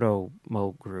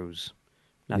proto-Mulgrews,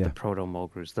 not the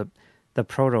proto-Mulgrews, the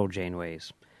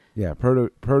proto-Janeways. Yeah, proto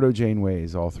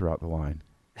Janeways all throughout the line.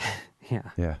 Yeah.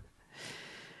 Yeah.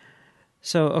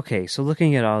 So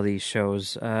looking at all these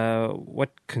shows,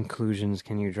 what conclusions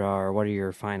can you draw, or what are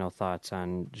your final thoughts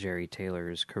on Jerry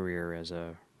Taylor's career as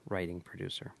a writing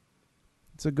producer?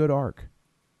 It's a good arc.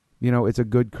 It's a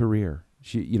good career.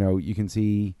 She, you can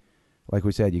see, like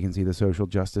we said, you can see the social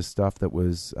justice stuff that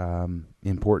was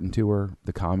important to her,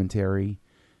 the commentary.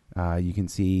 You can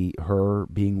see her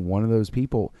being one of those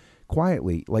people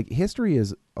quietly. Like, history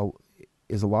is a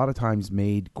lot of times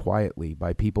made quietly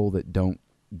by people that don't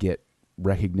get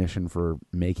recognition for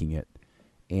making it.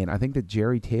 And I think that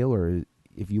Jerry Taylor,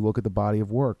 if you look at the body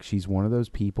of work, she's one of those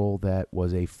people that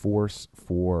was a force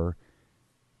for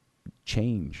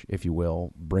change, if you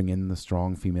will, bringing the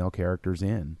strong female characters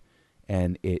in.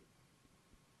 And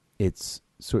it's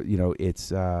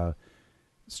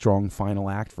strong final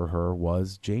act for her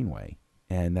was Janeway.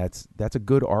 And that's a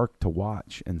good arc to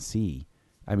watch and see.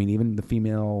 I mean, even the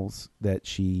females that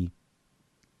she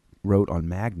wrote on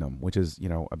Magnum, which is,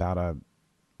 about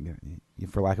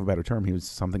for lack of a better term, he was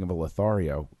something of a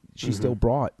Lothario. She still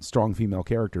brought strong female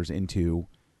characters into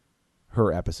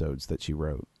her episodes that she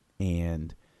wrote.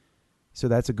 And so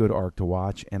that's a good arc to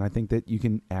watch. And I think that you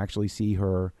can actually see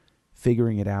her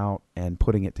figuring it out and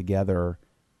putting it together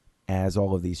as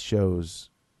all of these shows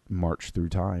march through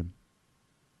time.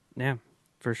 Yeah,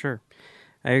 for sure.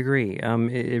 I agree.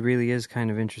 It really is kind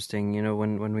of interesting.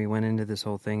 When we went into this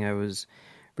whole thing, I was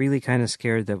really kind of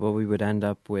scared that what we would end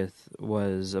up with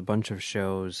was a bunch of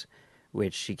shows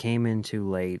which she came in too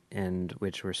late and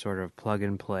which were sort of plug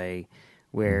and play,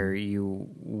 where you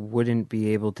wouldn't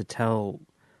be able to tell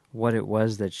what it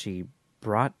was that she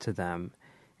brought to them.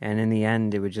 And in the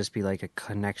end, it would just be like a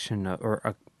connection,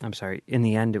 in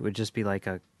the end, it would just be like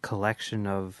a collection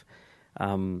of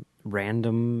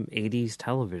random 80s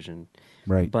television.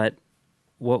 Right. But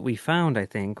what we found, I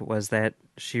think, was that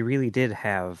she really did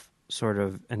have sort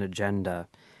of an agenda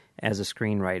as a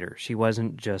screenwriter. She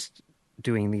wasn't just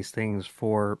doing these things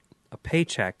for a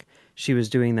paycheck. She was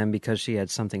doing them because she had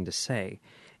something to say.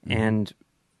 And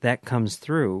that comes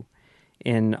through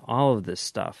in all of this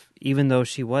stuff, even though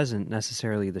she wasn't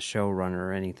necessarily the showrunner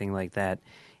or anything like that.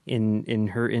 In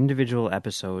her individual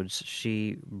episodes,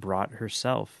 she brought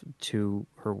herself to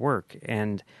her work.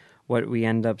 And what we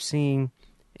end up seeing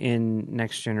in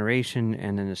Next Generation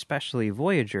and in especially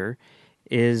Voyager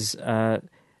is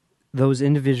those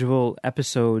individual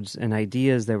episodes and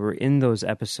ideas that were in those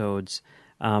episodes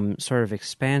sort of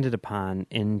expanded upon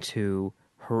into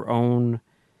her own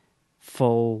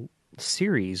full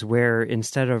series, where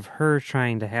instead of her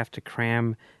trying to have to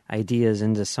cram ideas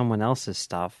into someone else's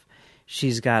stuff,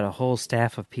 she's got a whole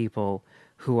staff of people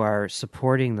who are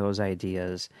supporting those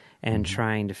ideas and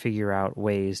trying to figure out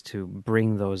ways to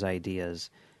bring those ideas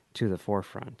to the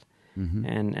forefront.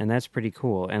 And that's pretty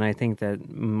cool. And I think that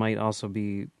might also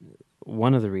be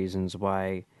one of the reasons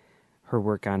why her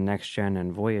work on Next Gen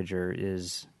and Voyager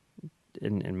is,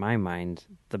 in my mind,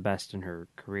 the best in her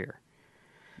career.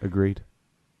 Agreed.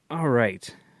 All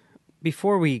right.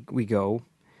 Before we go,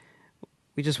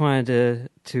 we just wanted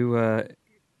to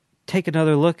take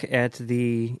another look at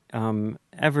the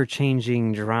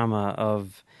ever-changing drama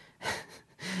of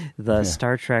the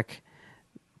Star Trek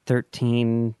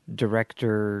 13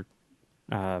 director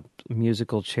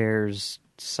musical chairs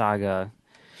saga,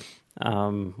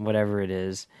 whatever it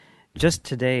is. Just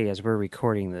today, as we're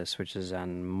recording this, which is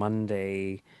on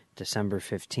Monday, December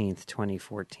 15th,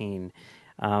 2014,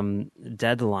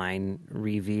 Deadline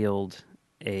revealed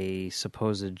a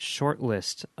supposed short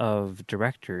list of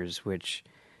directors which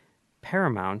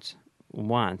Paramount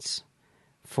wants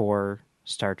for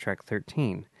Star Trek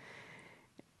 13.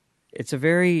 It's a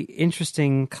very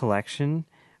interesting collection.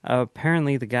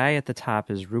 Apparently, the guy at the top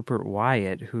is Rupert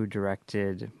Wyatt, who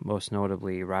directed, most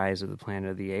notably, Rise of the Planet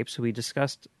of the Apes, who we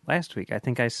discussed last week. I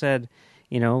think I said,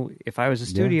 if I was a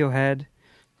studio head,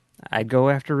 I'd go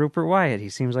after Rupert Wyatt. He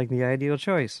seems like the ideal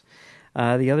choice.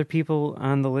 The other people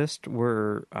on the list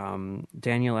were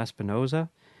Daniel Espinosa,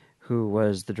 who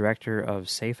was the director of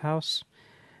Safe House,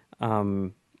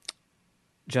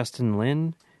 Justin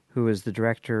Lin, who is the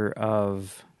director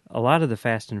of a lot of the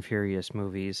Fast and Furious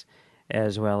movies,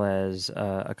 as well as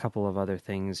a couple of other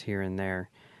things here and there.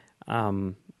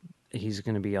 He's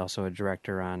going to be also a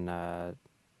director on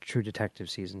True Detective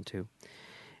Season 2.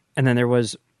 And then there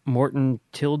was Morton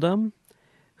Tildum,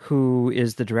 who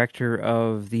is the director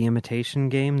of The Imitation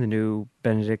Game, the new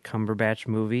Benedict Cumberbatch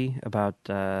movie about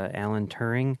Alan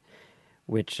Turing,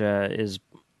 which is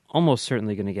almost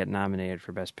certainly going to get nominated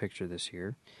for Best Picture this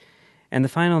year. And the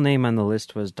final name on the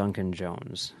list was Duncan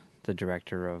Jones, the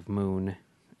director of Moon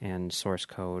and Source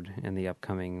Code and the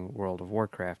upcoming World of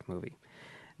Warcraft movie.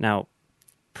 Now,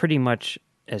 pretty much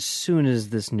as soon as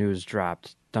this news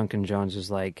dropped, Duncan Jones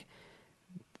was like,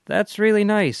 "That's really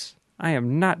nice. I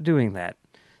am not doing that."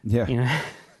 Yeah.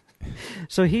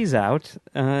 So he's out,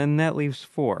 and that leaves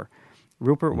 4.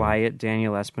 Rupert Wyatt,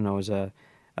 Daniel Espinosa,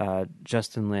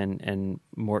 Justin Lin, and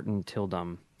Morton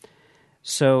Tildum.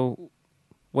 So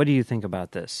what do you think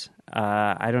about this?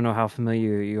 I don't know how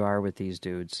familiar you are with these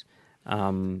dudes.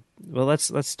 Well,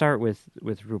 let's start with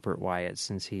Rupert Wyatt,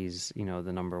 since he's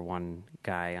the number one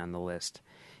guy on the list.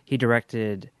 He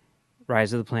directed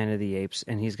Rise of the Planet of the Apes,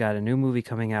 and he's got a new movie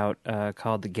coming out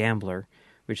called The Gambler,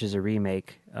 which is a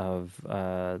remake of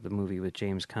the movie with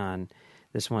James Caan.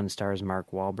 This one stars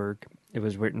Mark Wahlberg. It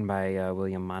was written by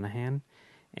William Monahan,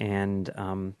 and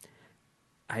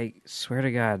I swear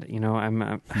to God, I'm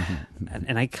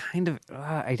and I kind of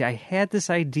I had this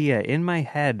idea in my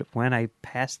head when I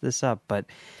passed this up, but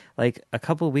like a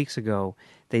couple of weeks ago,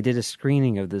 they did a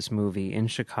screening of this movie in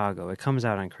Chicago. It comes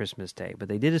out on Christmas Day, but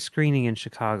they did a screening in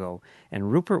Chicago, and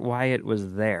Rupert Wyatt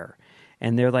was there,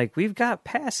 and they're like, "We've got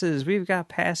passes,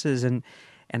 and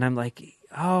I'm like,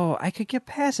 "Oh, I could get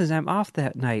passes. I'm off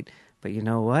that night." But you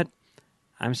know what?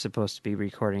 I'm supposed to be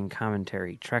recording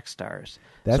commentary Trek Stars.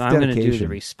 That's so I'm going to do the dedication.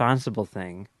 responsible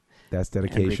thing. That's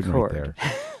dedication right there.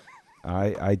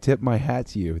 I tip my hat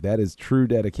to you. That is true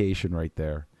dedication right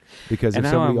there. Because if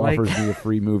somebody offers me a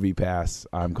free movie pass,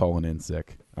 I'm calling in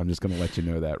sick. I'm just going to let you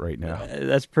know that right now.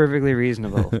 That's perfectly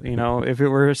reasonable. If it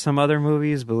were some other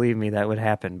movies, believe me, that would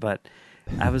happen. But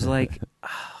I was like,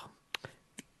 oh,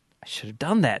 I should have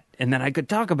done that. And then I could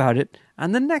talk about it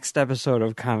on the next episode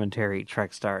of Commentary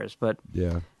Trek Stars. But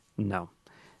no.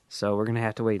 So we're going to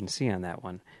have to wait and see on that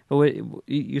one. But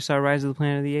you saw Rise of the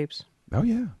Planet of the Apes? Oh,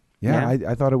 yeah. Yeah.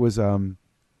 I thought it was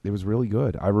really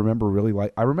good. I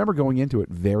remember going into it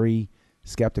very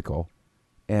skeptical,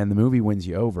 and the movie wins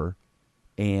you over.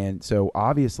 And so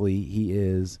obviously he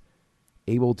is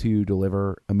able to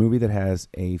deliver a movie that has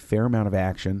a fair amount of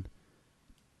action,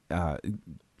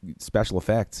 special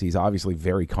effects. He's obviously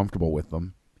very comfortable with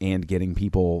them and getting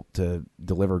people to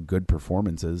deliver good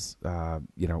performances,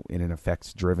 in an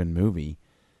effects-driven movie.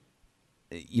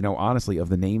 Honestly, of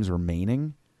the names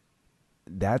remaining,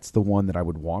 that's the one that I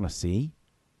would want to see.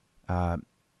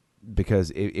 Because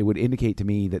it would indicate to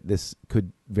me that this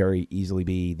could very easily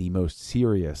be the most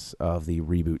serious of the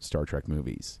reboot Star Trek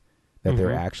movies. That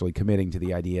they're actually committing to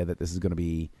the idea that this is going to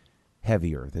be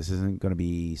heavier. This isn't going to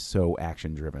be so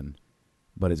action-driven,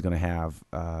 but it's going to have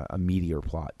a meatier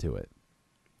plot to it.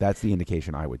 That's the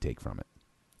indication I would take from it.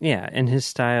 Yeah, and his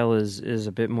style is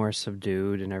a bit more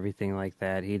subdued and everything like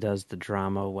that. He does the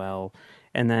drama well.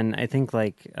 And then I think,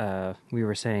 like we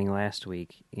were saying last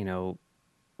week,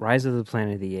 Rise of the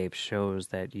Planet of the Apes shows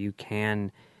that you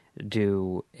can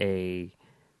do a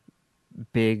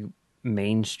big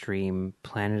mainstream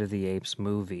Planet of the Apes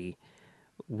movie,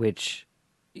 which,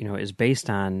 is based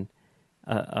on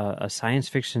a science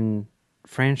fiction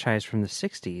franchise from the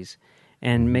 60s,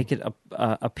 and make it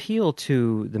appeal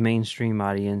to the mainstream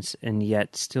audience and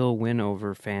yet still win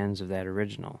over fans of that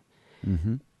original.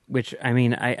 Mm-hmm. Which,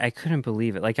 I couldn't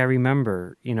believe it. Like, I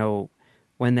remember,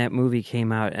 when that movie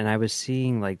came out, and I was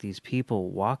seeing like these people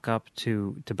walk up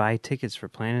to buy tickets for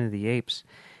Planet of the Apes,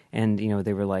 and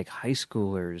they were like high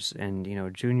schoolers and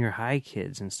junior high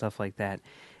kids and stuff like that,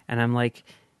 and I'm like,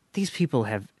 these people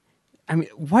have,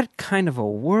 what kind of a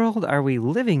world are we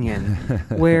living in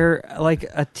where like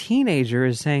a teenager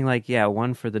is saying like, yeah,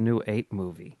 one for the new Ape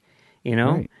movie,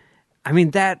 Right.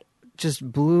 That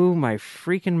just blew my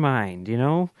freaking mind,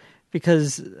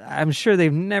 because I'm sure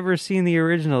they've never seen the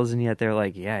originals, and yet they're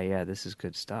like, yeah, this is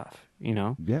good stuff,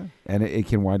 Yeah, and it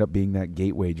can wind up being that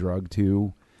gateway drug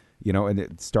to,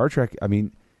 and Star Trek,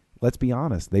 let's be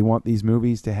honest, they want these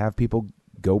movies to have people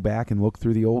go back and look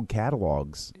through the old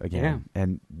catalogs again. Yeah.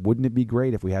 And wouldn't it be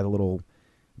great if we had a little,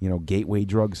 gateway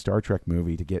drug Star Trek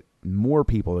movie to get more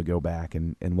people to go back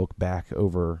and look back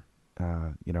over,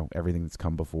 everything that's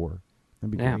come before?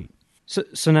 That'd be great.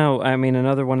 So now, I mean,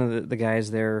 another one of the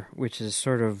guys there, which is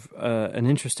sort of an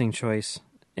interesting choice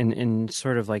in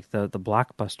sort of like the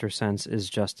blockbuster sense, is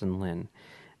Justin Lin.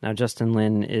 Now, Justin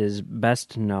Lin is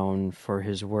best known for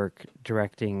his work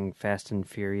directing Fast and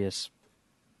Furious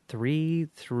 3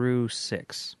 through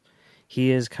 6.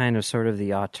 He is kind of sort of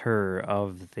the auteur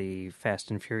of the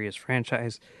Fast and Furious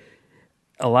franchise.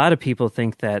 A lot of people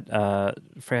think that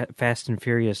Fast and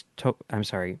Furious...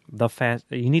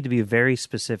 You need to be very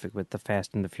specific with the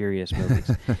Fast and the Furious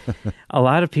movies. A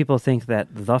lot of people think that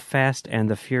The Fast and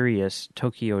the Furious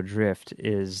Tokyo Drift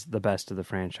is the best of the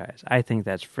franchise. I think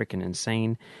that's freaking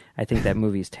insane. I think that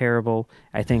movie's terrible.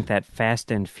 I think that Fast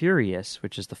and Furious,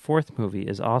 which is the 4th movie,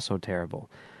 is also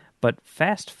terrible. But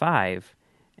Fast 5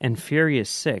 and Furious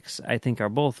 6, I think, are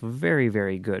both very,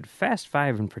 very good. Fast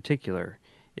 5 in particular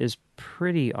is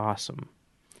pretty awesome.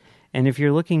 And if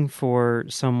you're looking for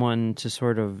someone to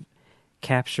sort of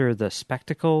capture the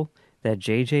spectacle that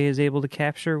JJ is able to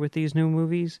capture with these new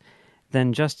movies,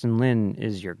 then Justin Lin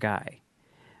is your guy.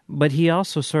 But he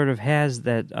also sort of has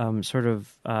that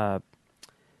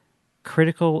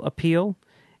critical appeal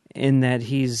in that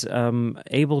he's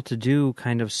able to do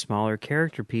kind of smaller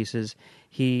character pieces.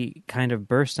 He kind of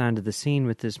burst onto the scene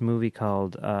with this movie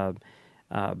called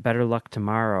Better Luck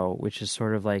Tomorrow, which is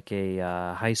sort of like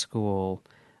a high school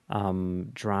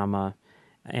drama.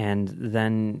 And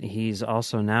then he's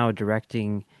also now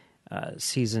directing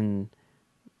season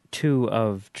 2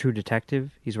 of True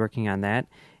Detective. He's working on that.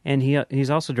 And he's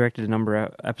also directed a number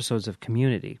of episodes of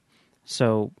Community.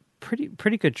 So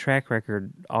pretty good track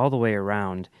record all the way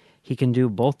around. He can do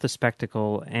both the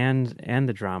spectacle and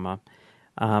the drama.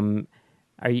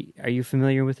 Are you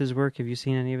familiar with his work? Have you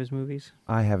seen any of his movies?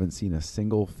 I haven't seen a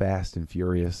single Fast and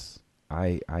Furious.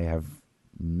 I have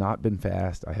not been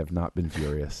fast. I have not been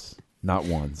furious. Not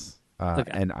once.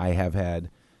 And I have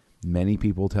had many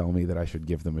people tell me that I should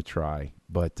give them a try.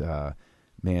 But,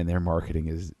 man, their marketing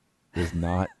is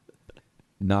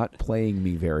not playing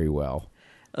me very well.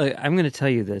 I'm going to tell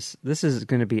you this. This is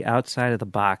going to be outside of the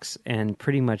box, and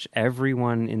pretty much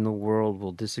everyone in the world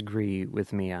will disagree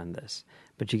with me on this.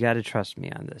 But you got to trust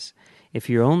me on this. If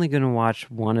you're only going to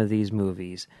watch one of these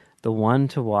movies, the one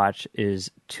to watch is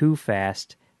Too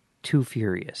Fast, Too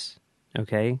Furious.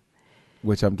 Okay?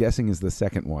 Which I'm guessing is the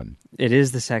second one. It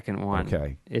is the second one.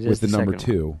 Okay. It is the number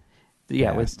second 2. One.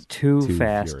 Yeah, with Too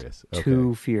Fast, Furious. Okay.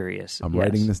 Too Furious. I'm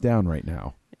writing this down right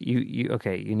now. You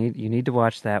need to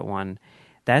watch that one.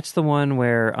 That's the one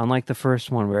where, unlike the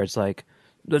first one, where it's like,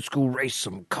 let's go race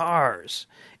some cars.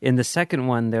 In the second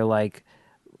one, they're like,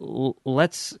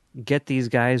 let's get these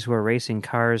guys who are racing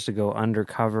cars to go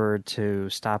undercover to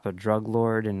stop a drug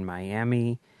lord in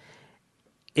Miami.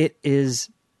 It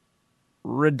is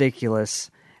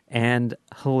ridiculous and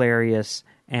hilarious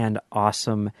and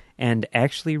awesome and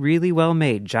actually really well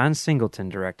made. John Singleton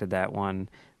directed that one.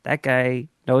 That guy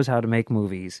knows how to make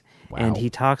movies. Wow. And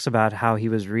he talks about how he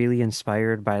was really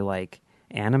inspired by like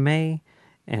anime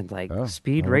and like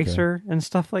Speed Racer and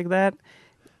stuff like that.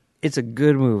 It's a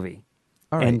good movie.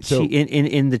 All right, and so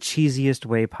in the cheesiest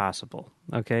way possible.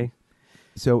 Okay.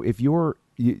 So if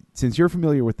since you're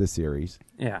familiar with this series,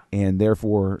 yeah, and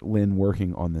therefore Lynn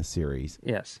working on this series,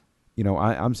 yes,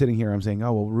 I'm sitting here, I'm saying,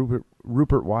 oh well,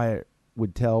 Rupert Wyatt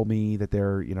would tell me that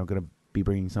they're going to be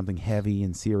bringing something heavy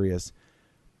and serious.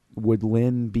 Would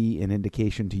Lynn be an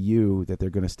indication to you that they're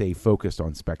going to stay focused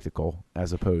on spectacle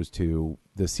as opposed to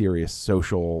the serious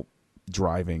social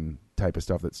driving type of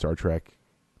stuff that Star Trek,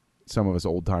 some of us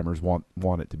old timers want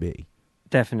it to be?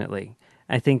 Definitely.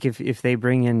 I think if they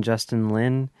bring in Justin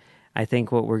Lin, I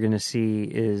think what we're going to see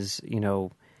is,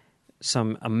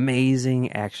 some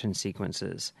amazing action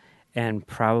sequences and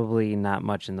probably not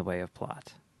much in the way of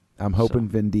plot. I'm hoping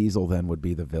Vin Diesel then would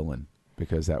be the villain,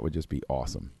 because that would just be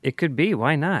awesome. It could be.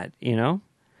 Why not?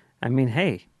 I mean,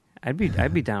 hey, I'd be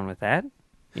down with that.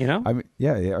 I mean,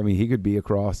 yeah. I mean, he could be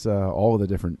across all of the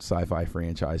different sci-fi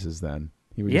franchises. Then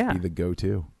he would just be the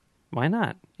go-to. Why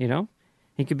not?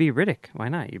 He could be Riddick. Why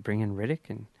not? You bring in Riddick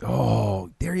and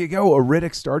there you go, a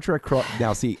Riddick Star Trek.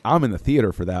 Now, see, I'm in the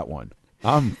theater for that one.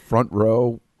 I'm front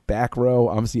row, back row.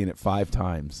 I'm seeing it 5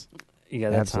 times. Yeah,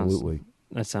 absolutely.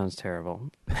 That sounds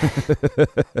terrible.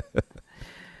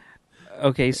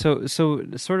 Okay, so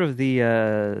sort of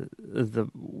the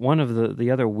one of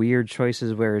the other weird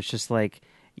choices where it's just like,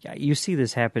 you see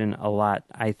this happen a lot,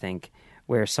 I think,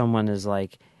 where someone is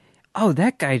like, oh,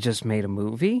 that guy just made a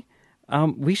movie.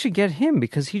 we should get him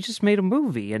because he just made a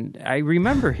movie, and I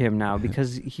remember him now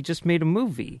because he just made a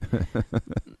movie.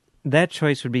 That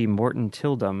choice would be Morton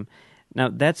Tildum. Now,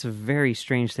 that's a very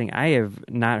strange thing. I have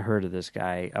not heard of this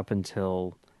guy up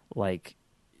until like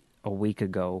a week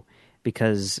ago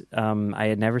because I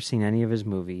had never seen any of his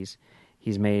movies.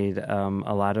 He's made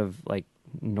a lot of like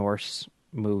Norse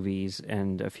movies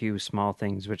and a few small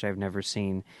things which I've never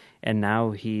seen, and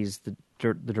now he's the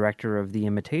director of The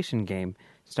Imitation Game,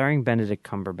 starring Benedict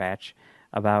Cumberbatch,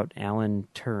 about Alan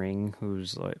Turing,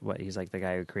 who's he's like the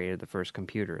guy who created the first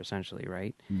computer, essentially,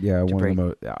 right? Yeah,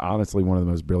 honestly one of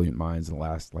the most brilliant minds in the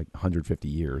last like 150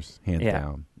 years, hands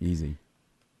down, easy.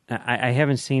 I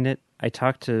haven't seen it. I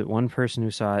talked to one person who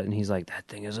saw it, and he's like, "That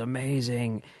thing is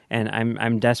amazing," and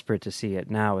I'm desperate to see it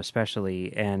now,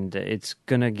 especially. And it's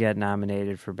gonna get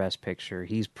nominated for Best Picture.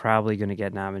 He's probably gonna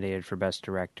get nominated for Best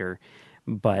Director,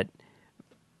 but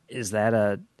is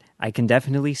that I can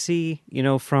definitely see,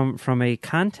 from a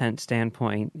content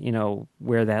standpoint,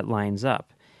 where that lines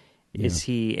up. Yeah. Is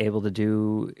he able to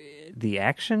do the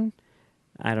action?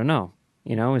 I don't know.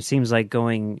 It seems like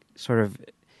going sort of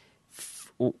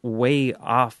way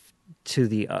off to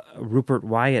the Rupert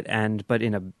Wyatt end, but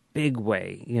in a big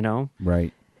way,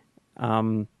 Right.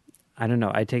 I don't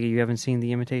know. I take it you haven't seen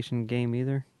The Imitation Game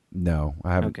either? No,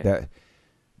 I haven't. Okay.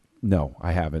 No,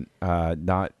 I haven't.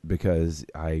 Not because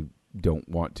I don't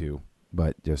want to,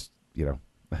 but just,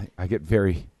 I get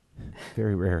very,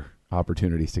 very rare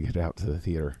opportunities to get out to the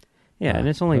theater. Yeah, and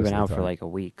it's only been out for like a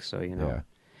week, so, Yeah.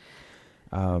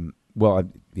 Well,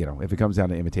 if it comes down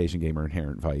to Imitation Game or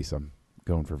Inherent Vice, I'm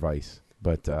going for Vice.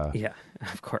 But yeah,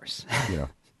 of course.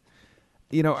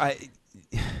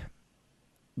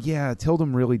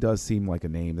 Tildum really does seem like a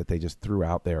name that they just threw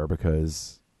out there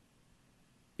because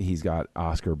he's got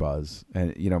Oscar buzz,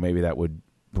 and maybe that would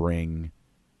bring.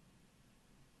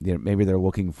 Maybe they're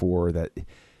looking for that.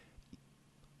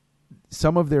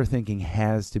 Some of their thinking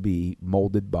has to be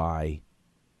molded by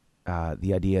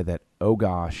the idea that, oh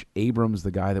gosh, Abrams,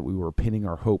 the guy that we were pinning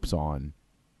our hopes on,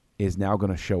 is now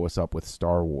going to show us up with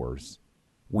Star Wars.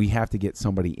 We have to get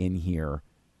somebody in here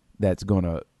that's going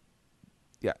to...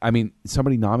 Yeah, I mean,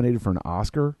 somebody nominated for an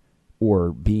Oscar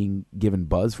or being given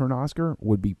buzz for an Oscar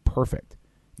would be perfect.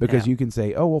 Because you can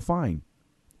say, oh, well, fine.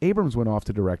 Abrams went off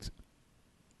to direct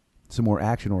some more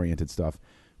action-oriented stuff.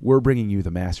 We're bringing you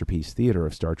the masterpiece theater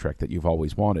of Star Trek that you've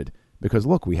always wanted. Because,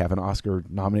 look, we have an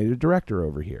Oscar-nominated director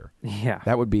over here. Yeah.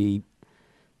 That would be...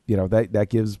 that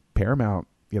gives Paramount,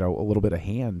 a little bit of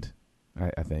hand,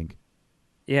 I think.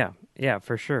 Yeah,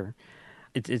 for sure.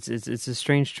 It's a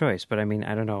strange choice, but I mean,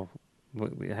 I don't know.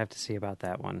 We have to see about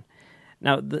that one.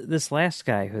 Now, this last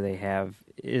guy who they have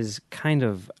is kind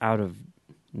of out of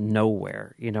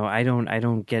nowhere. I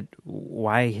don't get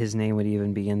why his name would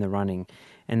even be in the running,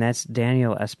 and that's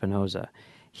Daniel Espinosa.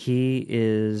 He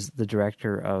is the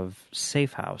director of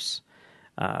Safe House,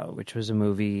 which was a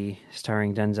movie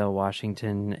starring Denzel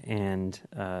Washington and.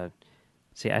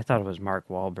 See, I thought it was Mark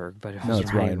Wahlberg, but it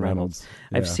was Ryan Reynolds.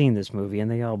 Yeah. I've seen this movie,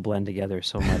 and they all blend together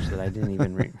so much that I didn't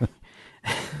even...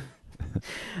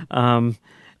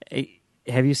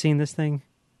 Have you seen this thing?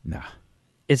 Nah.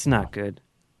 It's not good.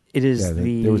 It is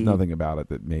there was nothing about it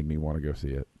that made me want to go see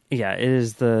it. Yeah, it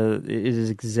is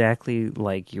exactly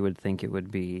like you would think it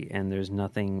would be, and there's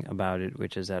nothing about it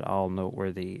which is at all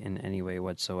noteworthy in any way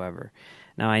whatsoever.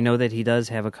 Now, I know that he does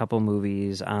have a couple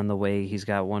movies on the way. He's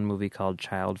got one movie called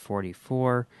Child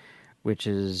 44, which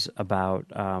is about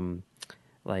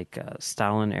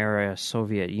Stalin-era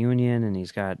Soviet Union, and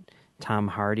he's got Tom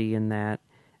Hardy in that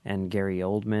and Gary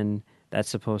Oldman. That's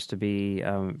supposed to be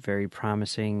very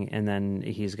promising. And then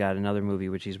he's got another movie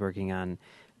which he's working on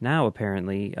now,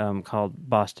 apparently, called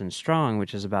Boston Strong,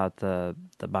 which is about the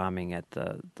bombing at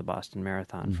the Boston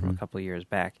Marathon from a couple of years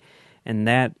back. And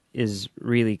that is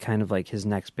really kind of like his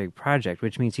next big project,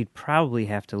 which means he'd probably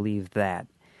have to leave that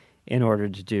in order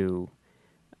to do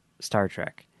Star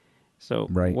Trek. So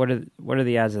right. What are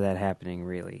the odds of that happening,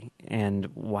 really? And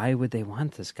why would they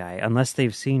want this guy? Unless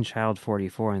they've seen Child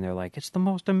 44 and they're like, it's the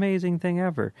most amazing thing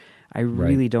ever. I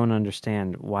really don't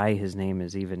understand why his name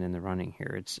is even in the running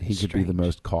here. He could be the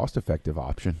most cost-effective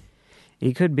option.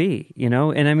 He could be,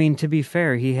 And I mean, to be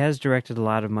fair, he has directed a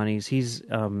lot of movies. He's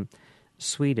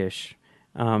Swedish,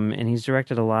 and he's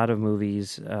directed a lot of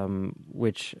movies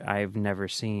which I've never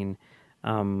seen,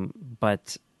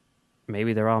 but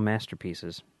maybe they're all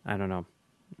masterpieces. I don't know.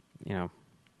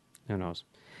 Who knows?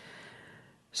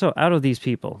 So, out of these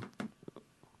people,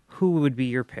 who would be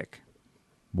your pick?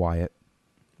 Wyatt.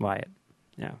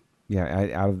 Yeah.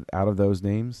 Yeah. Out of those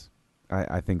names,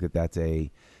 I think that's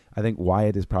I think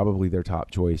Wyatt is probably their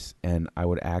top choice, and I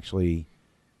would actually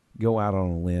go out on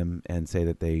a limb and say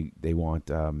that they want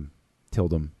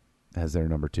Tildum as their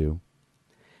number 2.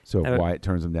 So if Wyatt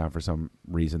turns them down for some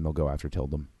reason, they'll go after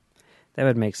Tildum. That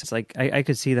would make sense. Like I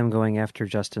could see them going after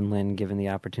Justin Lin given the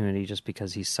opportunity, just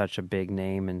because he's such a big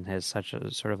name and has such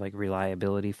a sort of like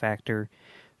reliability factor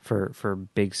for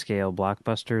big scale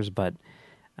blockbusters. But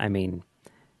I mean,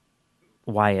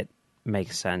 Wyatt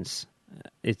makes sense.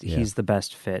 He's the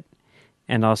best fit.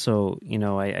 And also,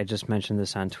 I just mentioned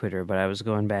this on Twitter, but I was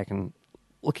going back and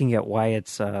looking at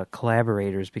Wyatt's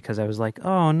collaborators because I was like,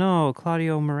 oh no,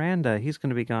 Claudio Miranda, he's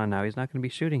going to be gone now. He's not going to be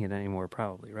shooting it anymore,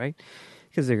 probably, right?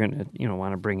 Because they're going to,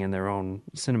 want to bring in their own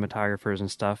cinematographers and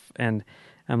stuff. And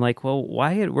I'm like, well,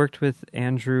 Wyatt worked with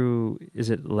Andrew, is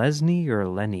it Lesnie or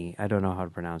Lenny? I don't know how to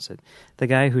pronounce it. The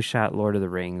guy who shot Lord of the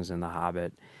Rings and The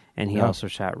Hobbit, and he also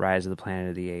shot Rise of the Planet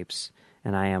of the Apes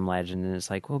and I Am Legend. And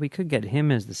it's like, well, we could get him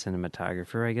as the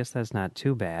cinematographer. I guess that's not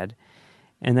too bad.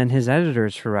 And then his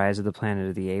editors for Rise of the Planet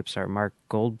of the Apes are Mark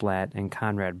Goldblatt and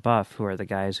Conrad Buff, who are the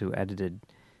guys who edited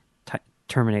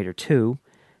Terminator 2.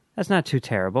 That's not too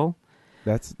terrible.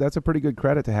 That's a pretty good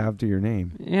credit to have to your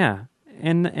name. Yeah.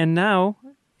 And now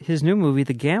his new movie,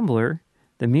 The Gambler,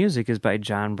 the music is by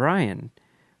John Bryan,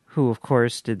 who of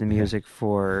course did the music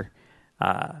for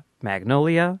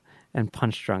Magnolia and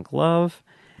Punch Drunk Love.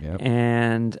 Yep.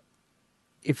 And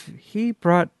if he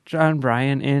brought John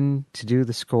Bryan in to do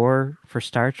the score for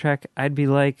Star Trek, I'd be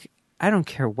like, I don't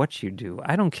care what you do.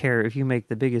 I don't care if you make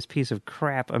the biggest piece of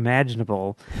crap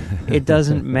imaginable. It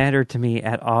doesn't matter to me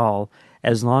at all,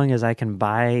 as long as I can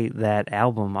buy that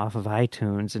album off of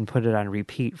iTunes and put it on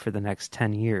repeat for the next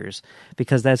 10 years,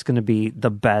 because that's going to be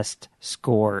the best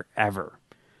score ever.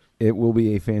 It will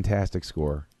be a fantastic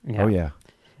score. Yeah.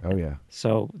 Oh, yeah.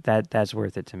 So that's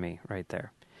worth it to me right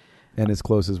there. And as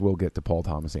close as we'll get to Paul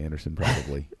Thomas Anderson,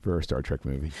 probably, for a Star Trek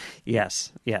movie.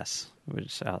 Yes,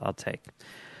 which I'll take.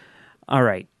 All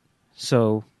right,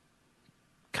 so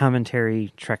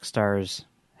commentary Trek Stars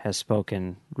has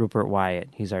spoken. Rupert Wyatt,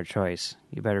 he's our choice.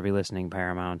 You better be listening,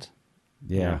 Paramount.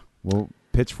 Yeah. Well,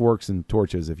 pitchforks and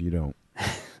torches if you don't.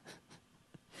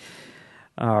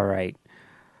 All right.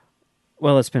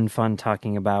 Well, it's been fun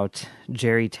talking about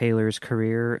Jerry Taylor's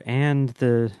career and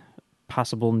the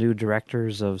possible new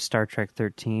directors of Star Trek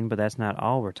 13, but that's not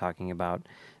all we're talking about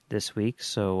this week.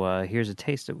 So here's a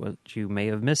taste of what you may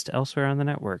have missed elsewhere on the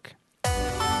network.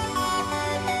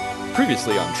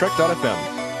 Previously on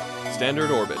Trek.fm,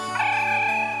 Standard Orbit.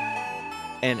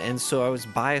 And so I was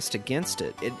biased against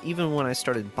it. Even when I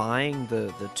started buying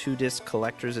the 2-disc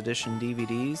collector's edition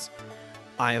DVDs,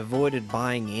 I avoided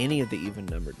buying any of the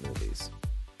even-numbered movies.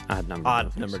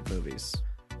 Odd-numbered movies.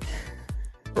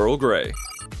 Earl Grey.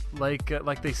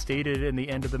 Like they stated in the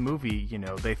end of the movie,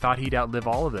 they thought he'd outlive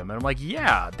all of them. And I'm like,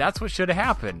 yeah, that's what should have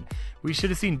happened. We should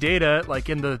have seen Data, like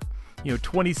in the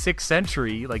 26th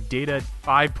century, like Data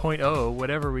 5.0,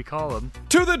 whatever we call him.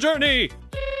 To the journey!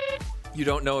 You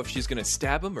don't know if she's going to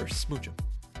stab him or smooch him.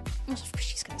 Well,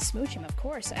 she's going to smooch him, of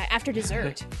course, after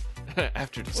dessert.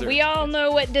 After dessert. We all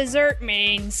know what dessert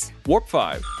means. Warp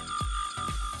 5.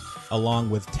 Along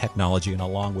with technology and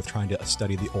along with trying to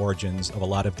study the origins of a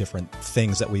lot of different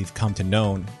things that we've come to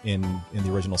know in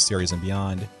the original series and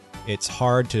beyond, it's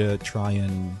hard to try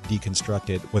and deconstruct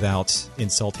it without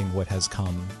insulting what has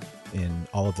come in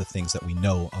all of the things that we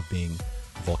know of being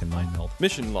Vulcan mind meld.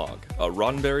 Mission Log, a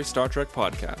Roddenberry Star Trek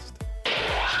podcast.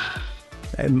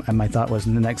 And my thought was,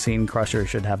 in the next scene, Crusher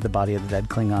should have the body of the dead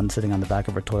Klingon sitting on the back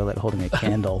of her toilet holding a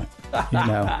candle.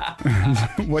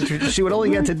 What she would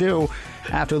only get to do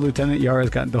after Lieutenant Yara's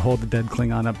gotten to hold the dead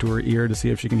Klingon up to her ear to see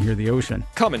if she can hear the ocean.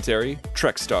 Commentary,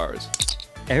 Trek Stars.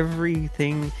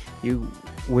 Everything you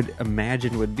would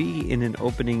imagine would be in an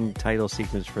opening title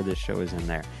sequence for this show is in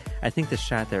there. I think the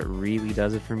shot that really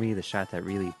does it for me, the shot that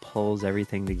really pulls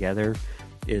everything together,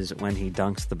 is when he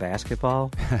dunks the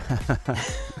basketball.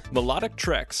 Melodic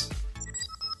Treks.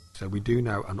 So we do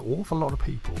know an awful lot of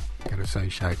people get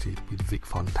associated with Vic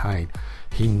Fontaine.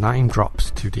 He name drops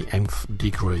to the nth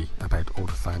degree about all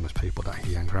the famous people that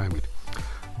he hung around with.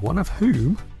 One of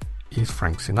whom is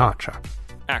Frank Sinatra.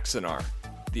 Axanar,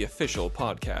 the official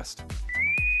podcast.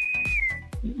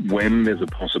 When there's a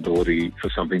possibility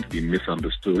for something to be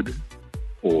misunderstood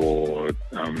or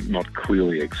not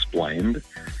clearly explained,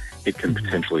 it can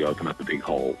potentially open up a big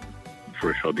hole for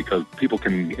a show, because people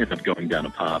can end up going down a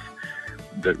path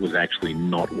that was actually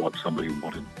not what somebody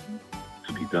wanted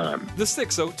to be done. The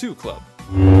 602 Club.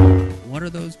 What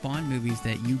are those Bond movies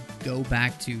that you go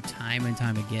back to time and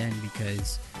time again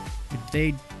because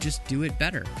they just do it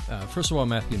better? First of all,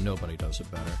 Matthew, nobody does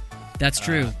it better. That's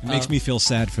true. It makes me feel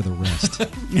sad for the rest.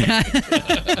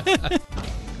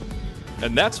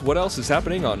 And that's what else is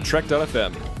happening on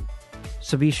Trek.fm.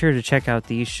 So be sure to check out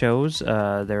these shows.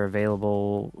 They're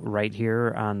available right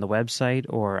here on the website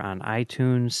or on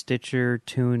iTunes, Stitcher,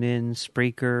 TuneIn,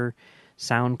 Spreaker,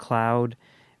 SoundCloud,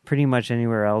 pretty much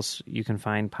anywhere else you can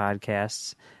find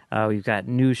podcasts. We've got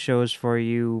new shows for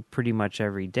you pretty much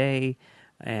every day.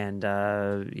 And,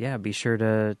 be sure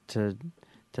to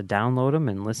download them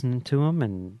and listen to them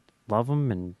and love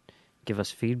them and give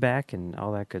us feedback and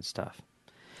all that good stuff.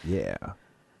 Yeah.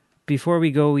 Before we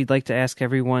go, we'd like to ask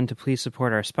everyone to please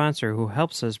support our sponsor who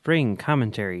helps us bring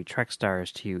Commentary Trek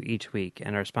Stars to you each week.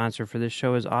 And our sponsor for this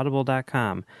show is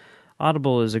Audible.com.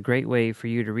 Audible is a great way for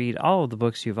you to read all of the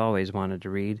books you've always wanted to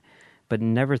read, but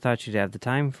never thought you'd have the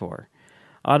time for.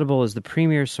 Audible is the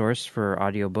premier source for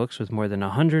audiobooks with more than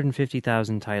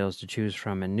 150,000 titles to choose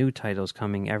from and new titles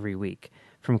coming every week.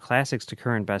 From classics to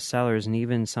current bestsellers and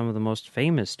even some of the most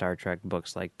famous Star Trek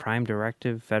books like Prime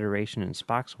Directive, Federation, and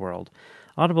Spock's World,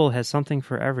 Audible has something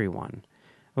for everyone.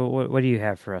 What do you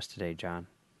have for us today, John?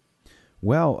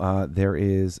 Well, there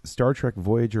is Star Trek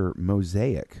Voyager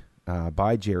Mosaic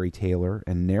by Jerry Taylor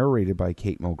and narrated by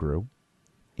Kate Mulgrew.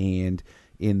 And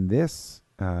in this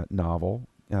novel,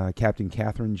 Captain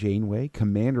Catherine Janeway,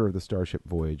 commander of the Starship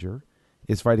Voyager,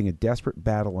 is fighting a desperate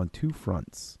battle on two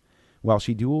fronts. While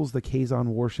she duels the Kazon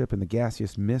warship in the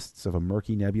gaseous mists of a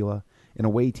murky nebula, an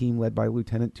away team led by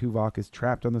Lieutenant Tuvok is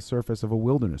trapped on the surface of a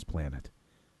wilderness planet.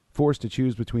 Forced to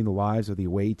choose between the lives of the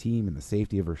away team and the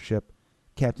safety of her ship,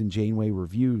 Captain Janeway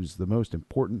reviews the most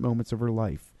important moments of her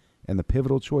life and the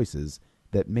pivotal choices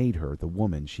that made her the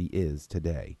woman she is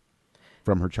today.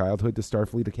 From her childhood to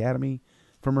Starfleet Academy,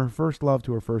 from her first love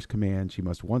to her first command, she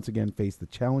must once again face the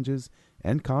challenges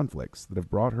and conflicts that have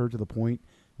brought her to the point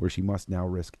where she must now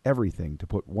risk everything to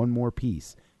put one more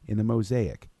piece in the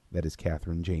mosaic that is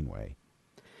Catherine Janeway.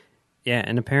 Yeah,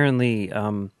 and apparently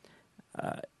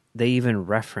they even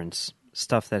reference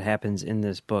stuff that happens in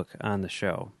this book on the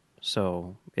show.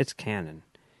 So it's canon,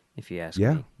 if you ask me.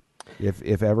 Yeah,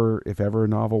 if ever a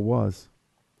novel was.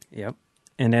 Yep.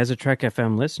 And as a Trek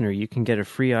FM listener, you can get a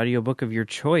free audiobook of your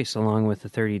choice along with a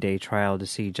 30-day trial to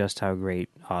see just how great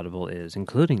Audible is,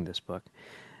 including this book.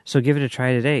 So give it a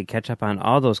try today. Catch up on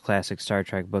all those classic Star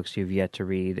Trek books you've yet to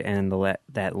read and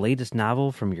that latest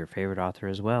novel from your favorite author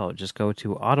as well. Just go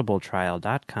to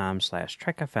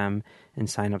audibletrial.com/trekfm and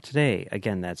sign up today.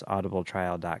 Again, that's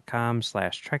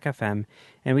audibletrial.com/trekfm.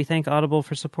 And we thank Audible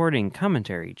for supporting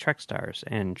Commentary, Trek Stars,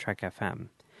 and Trek FM.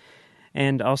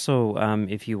 And also,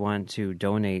 if you want to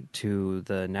donate to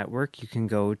the network, you can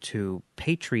go to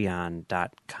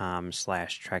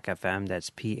patreon.com/trekfm. That's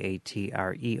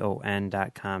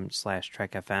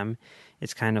patreon.com/trekfm.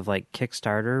 It's kind of like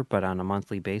Kickstarter, but on a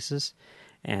monthly basis.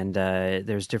 And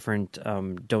there's different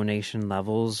donation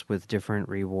levels with different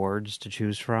rewards to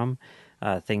choose from.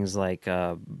 Things like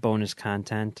bonus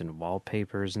content and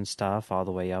wallpapers and stuff, all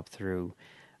the way up through...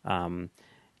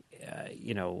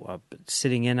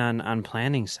 sitting in on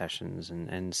planning sessions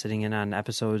and sitting in on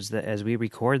episodes that as we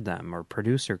record them, or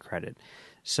producer credit.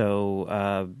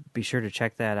 So be sure to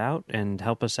check that out and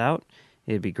help us out.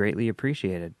 It'd be greatly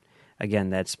appreciated.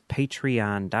 Again, that's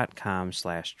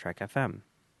patreon.com/trekfm.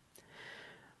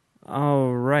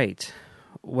 All right.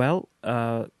 Well,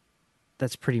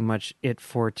 that's pretty much it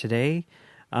for today.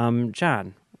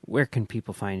 John, where can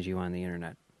people find you on the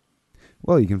internet?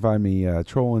 Well, you can find me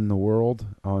trolling the world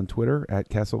on Twitter at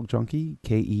KesselJunkie,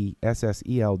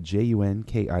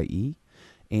 KESSELJUNKIE.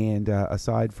 And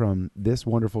aside from this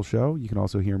wonderful show, you can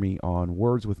also hear me on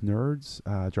Words with Nerds,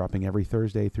 dropping every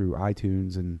Thursday through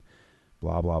iTunes and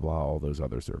blah, blah, blah, all those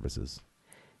other services.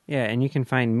 Yeah, and you can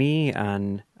find me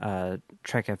on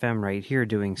Trek FM right here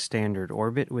doing Standard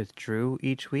Orbit with Drew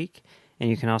each week. And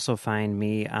you can also find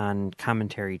me on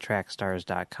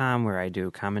CommentaryTrackStars.com, where I do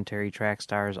Commentary Track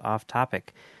Stars Off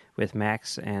Topic with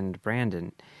Max and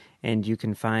Brandon. And you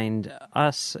can find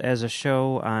us as a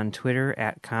show on Twitter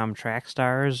at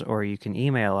ComTrackStars, or you can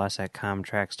email us at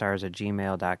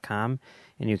ComTrackStars@gmail.com.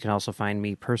 And you can also find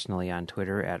me personally on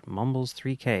Twitter at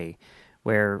Mumbles3K,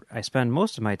 where I spend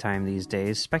most of my time these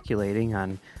days speculating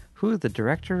on who the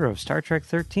director of Star Trek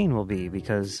 13 will be,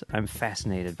 because I'm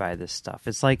fascinated by this stuff.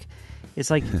 It's like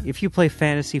if you play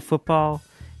fantasy football,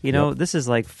 this is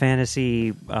like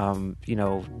fantasy,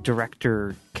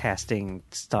 director casting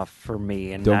stuff for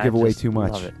me. And don't give away too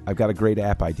much. I've got a great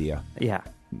app idea. Yeah.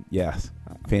 Yes.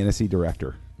 Fantasy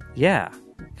director. Yeah.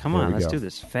 Come on, let's go. do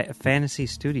this. Fantasy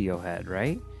studio head,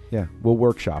 right? Yeah, we'll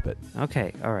workshop it.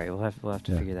 Okay. All right. We'll have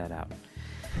to figure that out.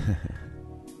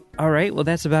 All right, well,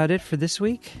 that's about it for this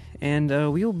week, and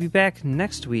we will be back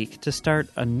next week to start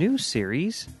a new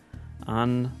series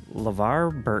on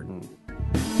LeVar Burton.